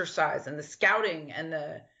roster size and the scouting and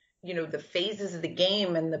the phases of the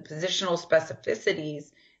game and the positional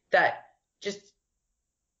specificities that just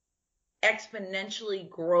exponentially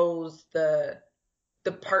grows the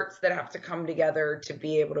parts that have to come together to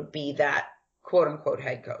be able to be that quote unquote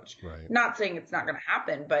head coach. Right. Not saying it's not going to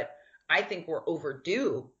happen, but I think we're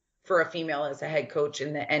overdue for a female as a head coach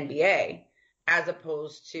in the NBA, as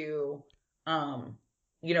opposed to,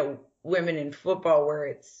 women in football, where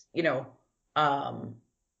it's,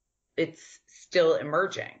 it's still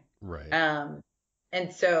emerging. Right.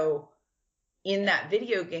 And so in that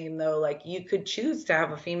video game, though, like, you could choose to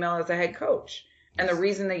have a female as a head coach. And the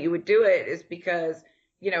reason that you would do it is because,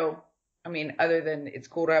 other than it's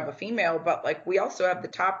cool to have a female, but like, we also have the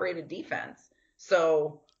top rated defense.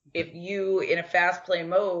 So if you, in a fast play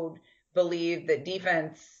mode, believe that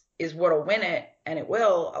defense is what'll win it, and it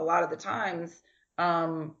will a lot of the times,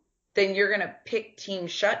 then you're going to pick team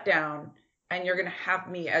shutdown, and you're going to have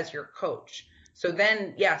me as your coach. So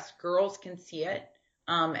then, yes, girls can see it,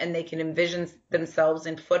 and they can envision themselves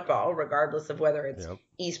in football, regardless of whether it's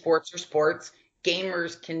esports or sports.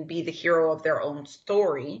 Gamers can be the hero of their own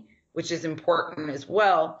story, which is important as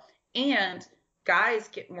well. And guys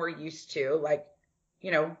get more used to, like,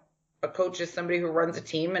 a coach is somebody who runs a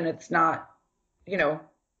team, and it's not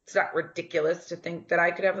it's not ridiculous to think that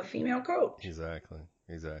I could have a female coach. Exactly.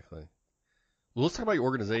 Well, let's talk about your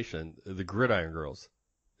organization, the Gridiron Girls.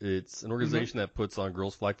 It's an organization that puts on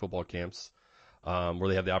girls flag football camps where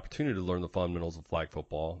they have the opportunity to learn the fundamentals of flag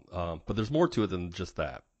football. But there's more to it than just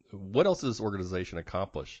that. What else does this organization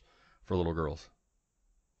accomplish for little girls?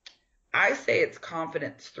 I say it's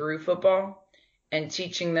confidence through football and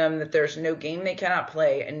teaching them that there's no game they cannot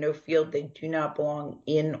play and no field they do not belong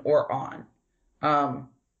in or on.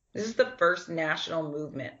 This is the first national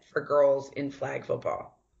movement for girls in flag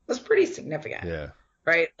football. That's pretty significant. Yeah.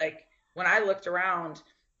 Right? Like when I looked around,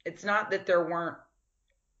 it's not that there weren't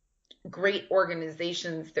great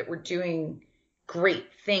organizations that were doing great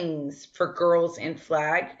things for girls in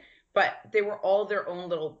flag, but they were all their own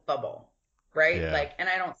little bubble, right? Yeah. Like, and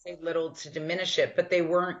I don't say little to diminish it, but they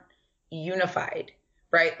weren't unified,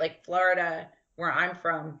 right? Like Florida, where I'm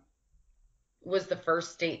from, was the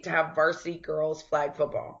first state to have varsity girls flag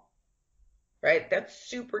football, right? That's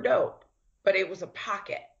super dope, but it was a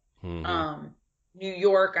pocket. New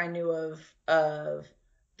York, I knew of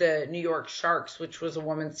the New York Sharks, which was a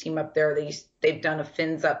women's team up there. They've done a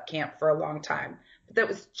Fins Up camp for a long time, but that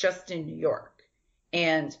was just in New York.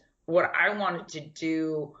 And what I wanted to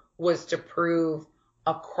do was to prove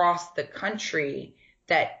across the country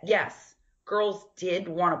that yes, girls did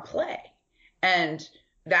want to play. And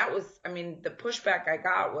that was, I mean, the pushback I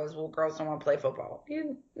got was, well, girls don't want to play football.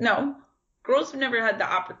 No, girls have never had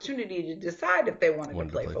the opportunity to decide if they wanted to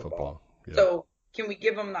play football. Yeah. So can we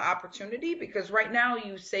give them the opportunity? Because right now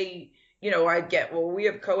you say, I get, well, we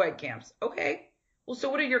have co-ed camps. Okay. Well, so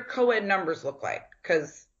what do your co-ed numbers look like?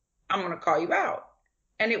 Because I'm going to call you out.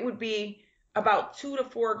 And it would be about 2 to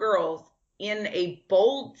 4 girls in a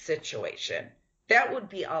bold situation. That would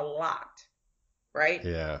be a lot, right?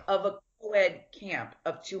 Yeah. Of a co-ed camp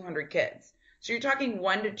of 200 kids. So you're talking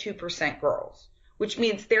 1% to 2% girls, which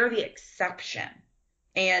means they're the exception.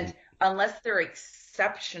 And unless they're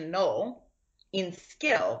exceptional in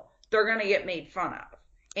skill, they're going to get made fun of.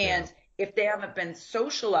 And if they haven't been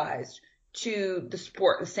socialized to the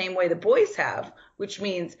sport the same way the boys have, which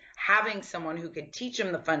means having someone who could teach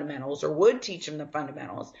them the fundamentals or would teach them the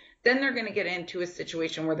fundamentals, then they're going to get into a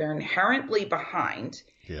situation where they're inherently behind.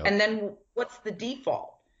 Yeah. And then what's the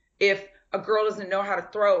default? If a girl doesn't know how to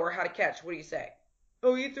throw or how to catch, what do you say?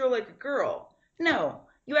 Oh, you throw like a girl. No,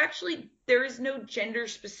 there is no gender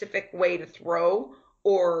specific way to throw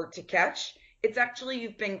or to catch. It's actually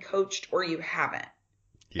you've been coached or you haven't.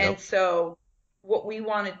 Yep. And so what we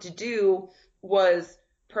wanted to do was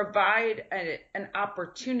provide an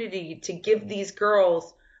opportunity to give these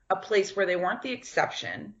girls a place where they weren't the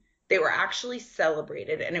exception. They were actually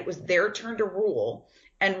celebrated and it was their turn to rule.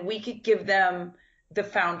 And we could give them the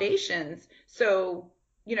foundations so,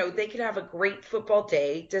 they could have a great football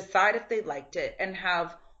day, decide if they liked it, and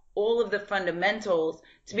have all of the fundamentals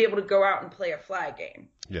to be able to go out and play a flag game.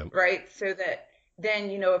 Yep. Right? So that then,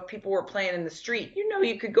 if people were playing in the street,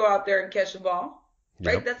 you could go out there and catch the ball.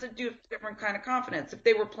 Right? Yep. That's a different kind of confidence. If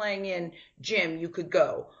they were playing in gym, you could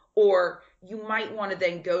go. Or you might want to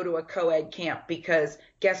then go to a co-ed camp because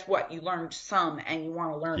guess what? You learned some and you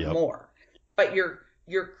want to learn more. But you're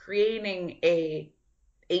creating a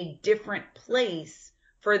different place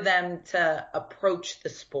for them to approach the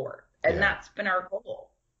sport. And that's been our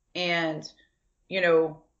goal. And,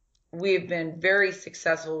 we've been very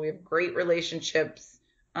successful. We have great relationships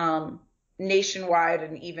nationwide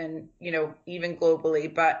and even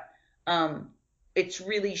globally. But it's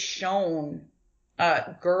really shown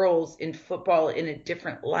girls in football in a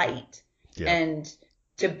different light. Yeah. And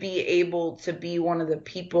to be able to be one of the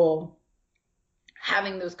people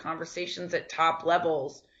having those conversations at top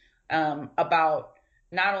levels about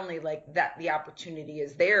not only like that the opportunity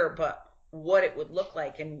is there, but what it would look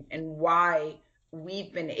like and why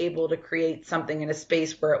we've been able to create something in a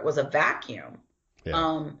space where it was a vacuum.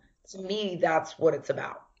 Yeah. To me, that's what it's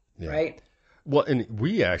about. Yeah. Right. Well, and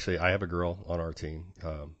I have a girl on our team.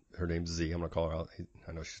 Her name's Z. I'm going to call her out.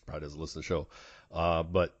 I know she probably doesn't listen to the show.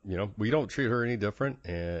 But, we don't treat her any different.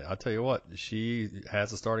 And I'll tell you what, she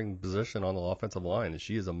has a starting position on the offensive line, and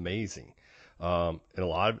she is amazing. And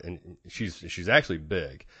she's actually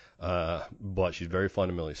big, but she's very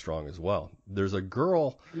fundamentally strong as well. There's a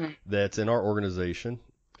girl that's in our organization,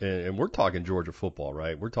 and we're talking Georgia football,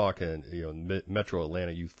 right? We're talking, Metro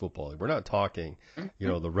Atlanta youth football. We're not talking,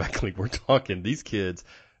 the rec league. We're talking these kids.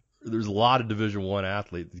 There's a lot of Division I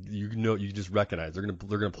athletes. You just recognize they're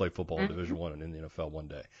gonna play football in Division I and in the NFL one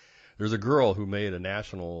day. There's a girl who made a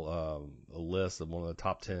national list of one of the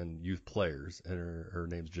top 10 youth players, and her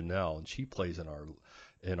name's Janelle, and she plays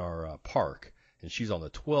in our park, and she's on the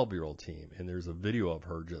 12-year-old team. And there's a video of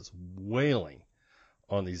her just wailing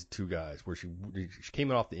on these two guys where she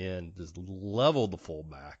came in off the end, just leveled the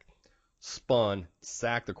fullback, spun,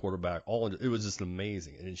 sacked the quarterback. It was just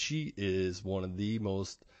amazing. And she is one of the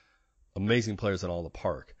most amazing players in all the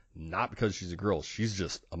park. Not because she's a girl. She's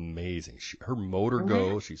just amazing. Her motor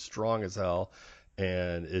goes. She's strong as hell.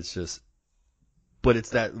 And it's just, but it's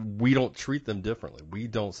that we don't treat them differently. We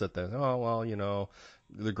don't sit there, oh, well, you know,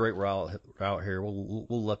 they're great. We're out here. We'll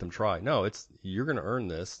let them try. No, it's, you're going to earn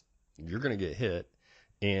this. You're going to get hit.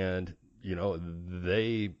 And, you know,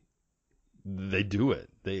 they do it.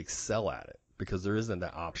 They excel at it because there isn't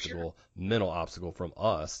that obstacle, mental obstacle from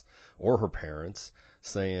us or her parents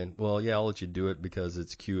saying, well, yeah, I'll let you do it because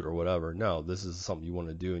it's cute or whatever. No, this is something you want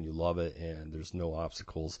to do and you love it, and there's no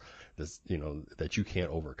obstacles that's, you know, that you can't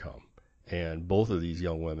overcome. And both of these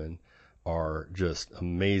young women are just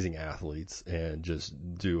amazing athletes and just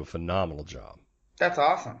do a phenomenal job. That's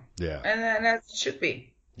awesome. Yeah. And that should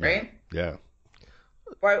be, right? Yeah.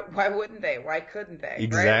 Why wouldn't they? Why couldn't they?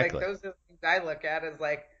 Exactly. Right? Like, those are the things I look at as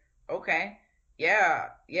like, okay, yeah,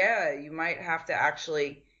 you might have to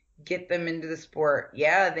actually get them into the sport.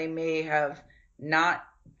 Yeah, they may have not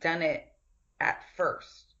done it at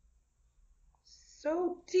first.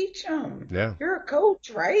 So teach them. Yeah. You're a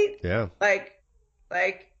coach, right? Yeah. Like,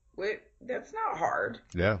 that's not hard.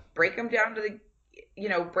 Yeah. Break them down to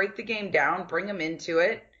break the game down, bring them into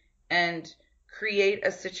it, and create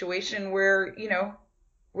a situation where, you know,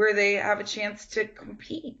 where they have a chance to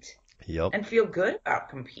compete. Yep. And feel good about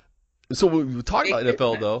competing. So we talk about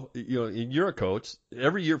NFL though. You know, you're a coach.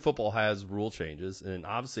 Every year football has rule changes, and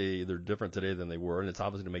obviously they're different today than they were, and it's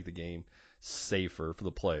obviously to make the game safer for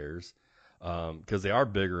the players because they are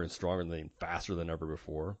bigger and stronger and faster than ever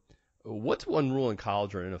before. What's one rule in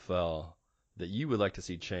college or NFL that you would like to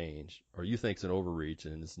see change, or you think is an overreach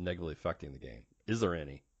and is negatively affecting the game? Is there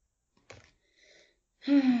any?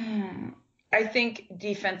 I think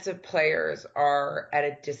defensive players are at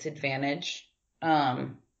a disadvantage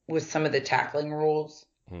with some of the tackling rules.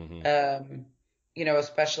 Mm-hmm. You know,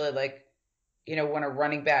 especially like, you know, when a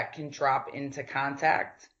running back can drop into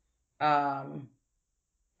contact. And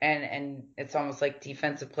it's almost like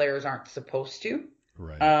defensive players aren't supposed to.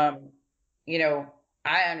 Right. You know,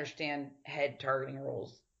 I understand head targeting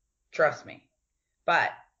rules. Trust me. But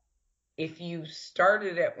if you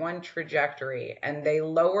started at one trajectory and they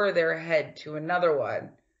lower their head to another one,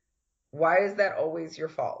 why is that always your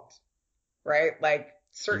fault? Right? Like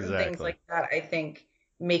certain things like that, I think,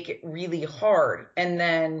 make it really hard. And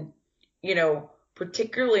then, you know,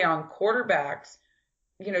 particularly on quarterbacks,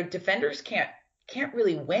 you know, defenders can't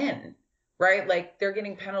really win, right? Like they're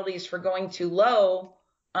getting penalties for going too low.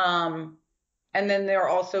 And then they're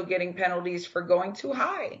also getting penalties for going too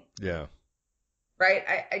high. Yeah. Right?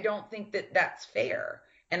 I don't think that that's fair.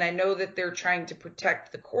 And I know that they're trying to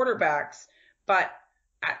protect the quarterbacks, but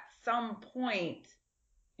at some point,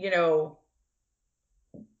 you know,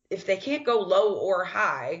 if they can't go low or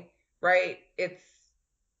high, right,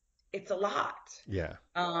 it's a lot. Yeah.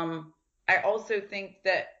 I also think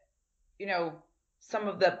that, you know, some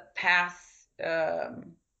of the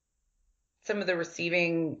some of the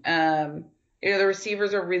receiving, you know, the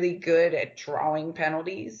receivers are really good at drawing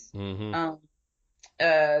penalties. Mm-hmm.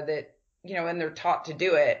 That, you know, and they're taught to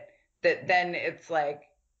do it, that then it's like,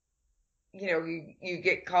 you know, you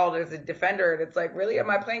get called as a defender and it's like, really, am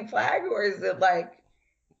I playing flag? Or is it like,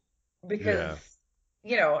 because,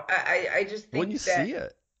 you know, I just think when you see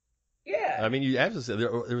it. Yeah. I mean, you have to say,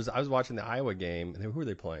 I was watching the Iowa game, and who were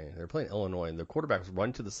they playing? They were playing Illinois, and the quarterback was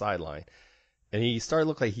running to the sideline, and he started to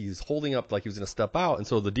look like he was holding up like he was going to step out, and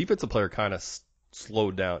so the defensive player kind of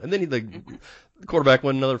slowed down, and then the quarterback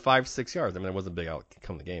went another 5-6 yards. I mean, it wasn't a big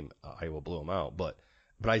outcome of the game. Iowa blew him out, but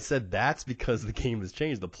I said that's because the game has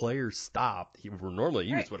changed. The player stopped. Normally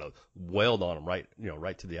he just would have wailed on him right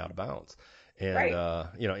to the out of bounds, and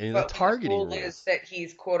you know, and the targeting rule is that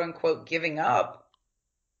he's quote unquote giving up.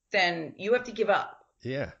 Then you have to give up.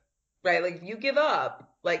 Yeah. Right? Like if you give up,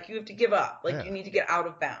 like you have to give up. Like you need to get out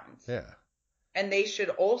of bounds. Yeah. And they should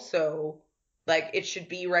also, like, it should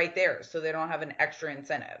be right there so they don't have an extra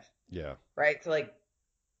incentive. Yeah. Right? To like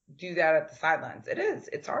do that at the sidelines. It is.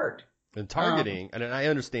 It's hard. And targeting, and I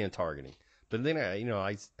understand targeting, but then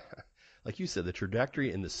I like you said, the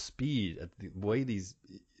trajectory and the speed, the way these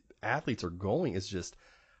athletes are going is just,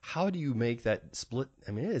 how do you make that split?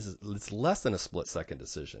 I mean, it's less than a split second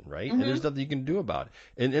decision, right? Mm-hmm. And there's nothing you can do about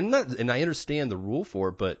it. And I understand the rule for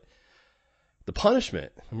it, but the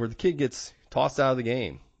punishment where the kid gets tossed out of the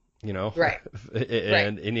game, you know, right?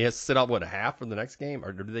 and he has to sit out a half for the next game,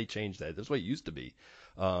 or did they change that? That's what it used to be.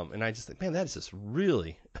 And I just think, man, that is just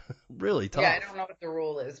really, really tough. Yeah, I don't know what the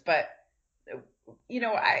rule is, but you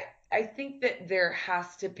know, I think that there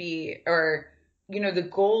has to be, or, the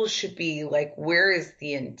goal should be like, where is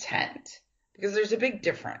the intent? Because there's a big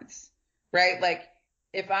difference, right? Like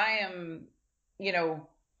if I am,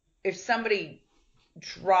 if somebody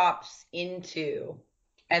drops into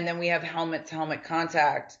and then we have helmet to helmet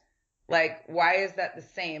contact, like why is that the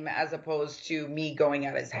same as opposed to me going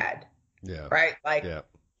at his head? Yeah. Right? Like, yeah.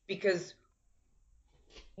 Because,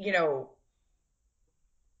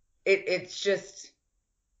 it's just,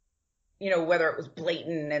 whether it was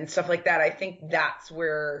blatant and stuff like that, I think that's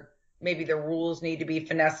where maybe the rules need to be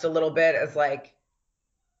finessed a little bit as like,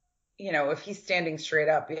 if he's standing straight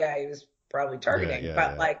up, yeah, he was probably targeting.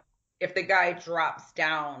 But like if the guy drops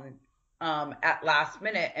down at last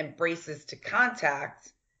minute and braces to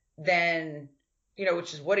contact, then,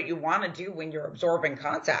 which is what you want to do when you're absorbing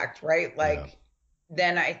contact, right? Like,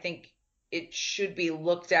 then I think it should be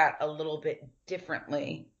looked at a little bit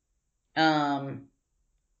differently.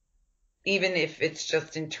 Even if it's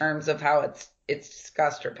just in terms of how it's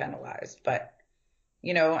discussed or penalized. But,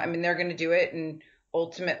 they're going to do it. And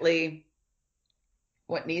ultimately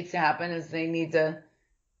what needs to happen is they need to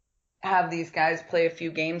have these guys play a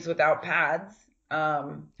few games without pads,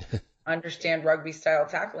 understand rugby style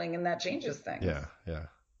tackling, and that changes things. Yeah. Yeah.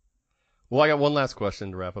 Well, I got one last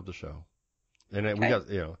question to wrap up the show. And we got,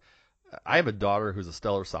 I have a daughter who's a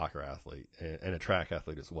stellar soccer athlete and a track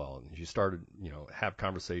athlete as well. And she started, have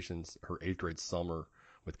conversations her 8th grade summer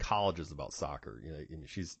with colleges about soccer.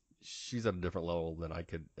 She's at a different level than I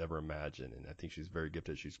could ever imagine. And I think she's very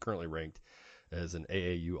gifted. She's currently ranked as an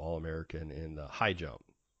AAU All-American in the high jump.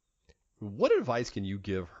 What advice can you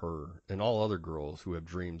give her and all other girls who have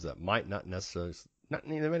dreams that might not necessarily,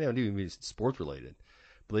 they might not even be sports related,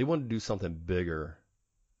 but they want to do something bigger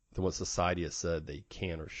than what society has said they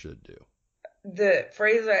can or should do? The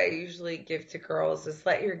phrase I usually give to girls is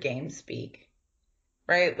let your game speak,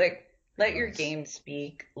 right? Like, let your game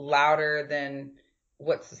speak louder than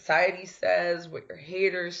what society says, what your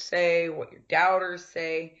haters say, what your doubters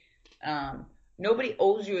say. Nobody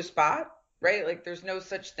owes you a spot, right? Like, there's no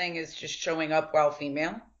such thing as just showing up while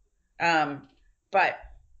female. But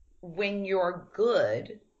when you're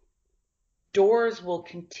good, doors will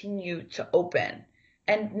continue to open.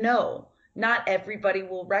 And no, not everybody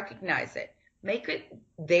will recognize it. Make it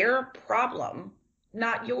their problem,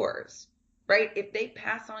 not yours, right? If they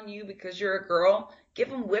pass on you because you're a girl, give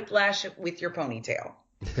them whiplash with your ponytail,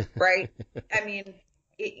 right?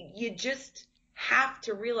 You just have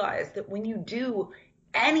to realize that when you do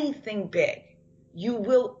anything big, you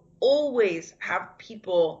will always have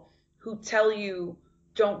people who tell you,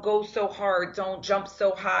 don't go so hard, don't jump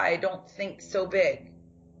so high, don't think so big.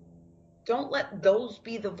 Don't let those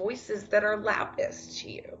be the voices that are loudest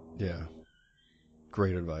to you. Yeah.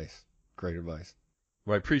 Great advice. Great advice.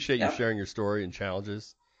 Well, I appreciate you sharing your story and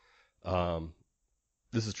challenges.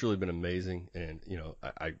 This has truly been amazing. And,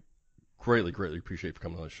 I greatly, greatly appreciate you for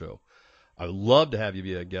coming on the show. I would love to have you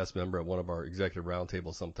be a guest member at one of our executive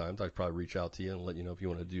roundtables sometimes. I'd probably reach out to you and let you know if you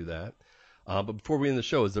want to do that. But before we end the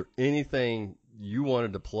show, is there anything you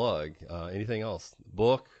wanted to plug? Anything else?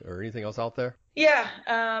 Book or anything else out there? Yeah.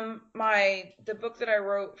 The book that I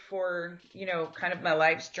wrote for, kind of my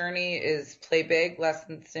life's journey is Play Big,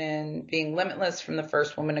 Lessons in Being Limitless from the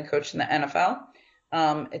First Woman to Coach in the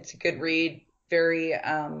NFL. It's a good read, very,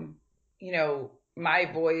 my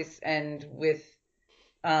voice, and with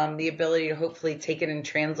the ability to hopefully take it and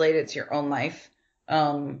translate it to your own life.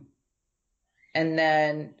 And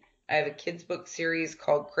then I have a kids book series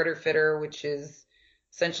called Critter Fitter, which is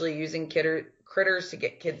essentially using critters to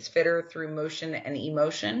get kids fitter through motion and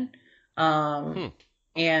emotion. And,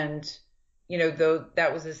 though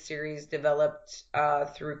that was a series developed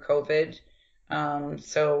through COVID.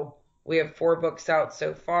 So we have 4 books out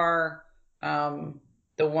so far. The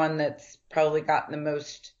one that's probably gotten the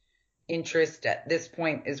most interest at this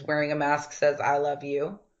point is Wearing a Mask Says I Love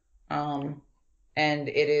You. And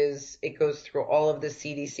it goes through all of the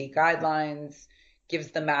CDC guidelines,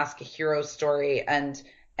 gives the mask a hero story, and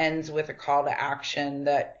ends with a call to action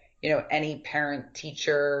that, any parent,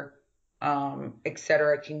 teacher, et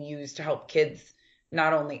cetera, can use to help kids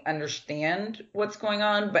not only understand what's going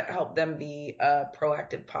on, but help them be a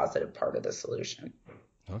proactive, positive part of the solution.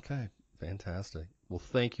 Okay. Fantastic. Well,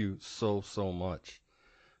 thank you so, so much.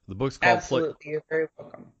 The book's called Absolutely. You're very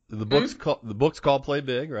welcome. The book's called Play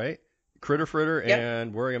Big, right? Critter Fritter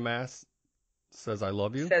and Wearing a Mask Says I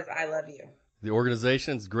Love You. Says I Love You. The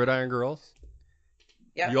organization's Gridiron Girls.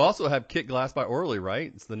 Yeah. You also have Kit Glass by Orly,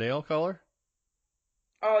 right? It's the nail color.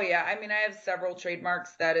 Oh yeah. I have several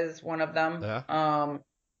trademarks. That is one of them. Yeah.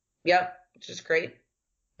 Yep. Which is great.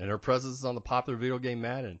 And her presence is on the popular video game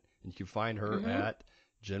Madden. And you can find her at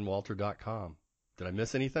drjenwalter.com. Did I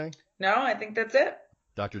miss anything? No, I think that's it.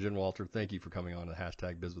 Dr. Jen Walter, thank you for coming on the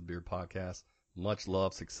 #BizWithBeard podcast. Much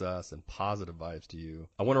love, success, and positive vibes to you.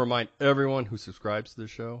 I want to remind everyone who subscribes to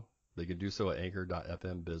this show, they can do so at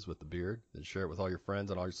anchor.fm/bizwiththebeard. Then share it with all your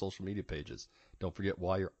friends on all your social media pages. Don't forget,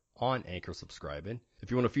 while you're on Anchor subscribing,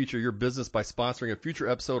 if you want to feature your business by sponsoring a future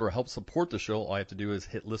episode or help support the show, all you have to do is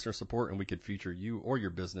hit listener support and we could feature you or your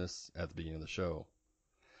business at the beginning of the show.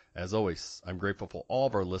 As always, I'm grateful for all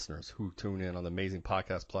of our listeners who tune in on the amazing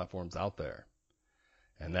podcast platforms out there.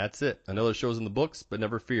 And that's it. Another show's in the books, but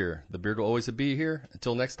never fear. The Beard will always be here.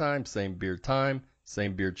 Until next time, same Beard time,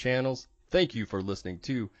 same Beard channels. Thank you for listening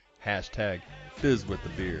to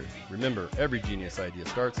 #BizWithTheBeard. Remember, every genius idea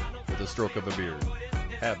starts with a stroke of a beard.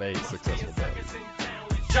 Have a successful day.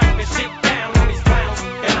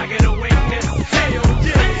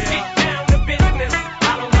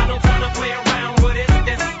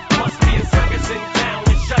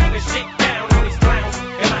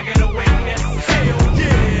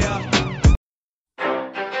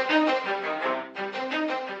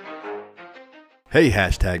 Hey,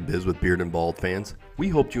 #BizWithBeardandBald fans. We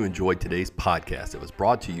hope you enjoyed today's podcast. It was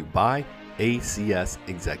brought to you by ACS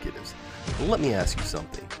Executives. Let me ask you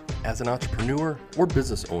something. As an entrepreneur or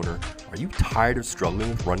business owner, are you tired of struggling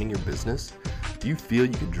with running your business? Do you feel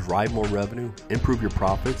you could drive more revenue, improve your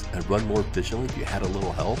profits, and run more efficiently if you had a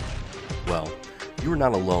little help? Well, you are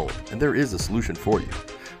not alone, and there is a solution for you.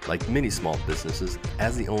 Like many small businesses,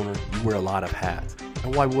 as the owner, you wear a lot of hats.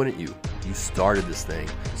 And why wouldn't you? You started this thing,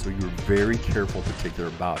 so you're very careful and particular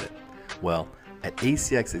about it. Well, at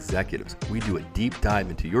ACX Executives, we do a deep dive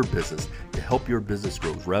into your business to help your business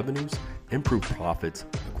grow revenues, improve profits,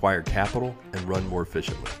 acquire capital, and run more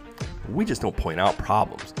efficiently. We just don't point out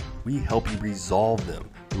problems. We help you resolve them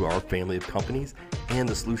through our family of companies and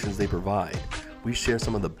the solutions they provide. We share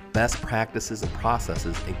some of the best practices and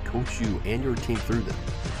processes and coach you and your team through them.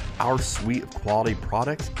 Our suite of quality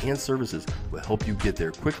products and services will help you get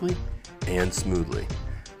there quickly and smoothly.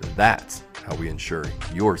 That's how we ensure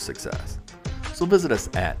your success. So visit us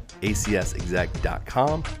at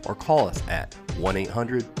acsexec.com or call us at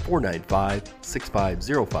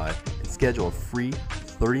 1-800-495-6505 and schedule a free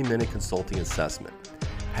 30-minute consulting assessment.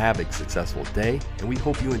 Have a successful day, and we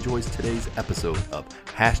hope you enjoyed today's episode of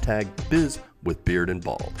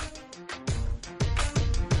 #BizWithBeardandBald.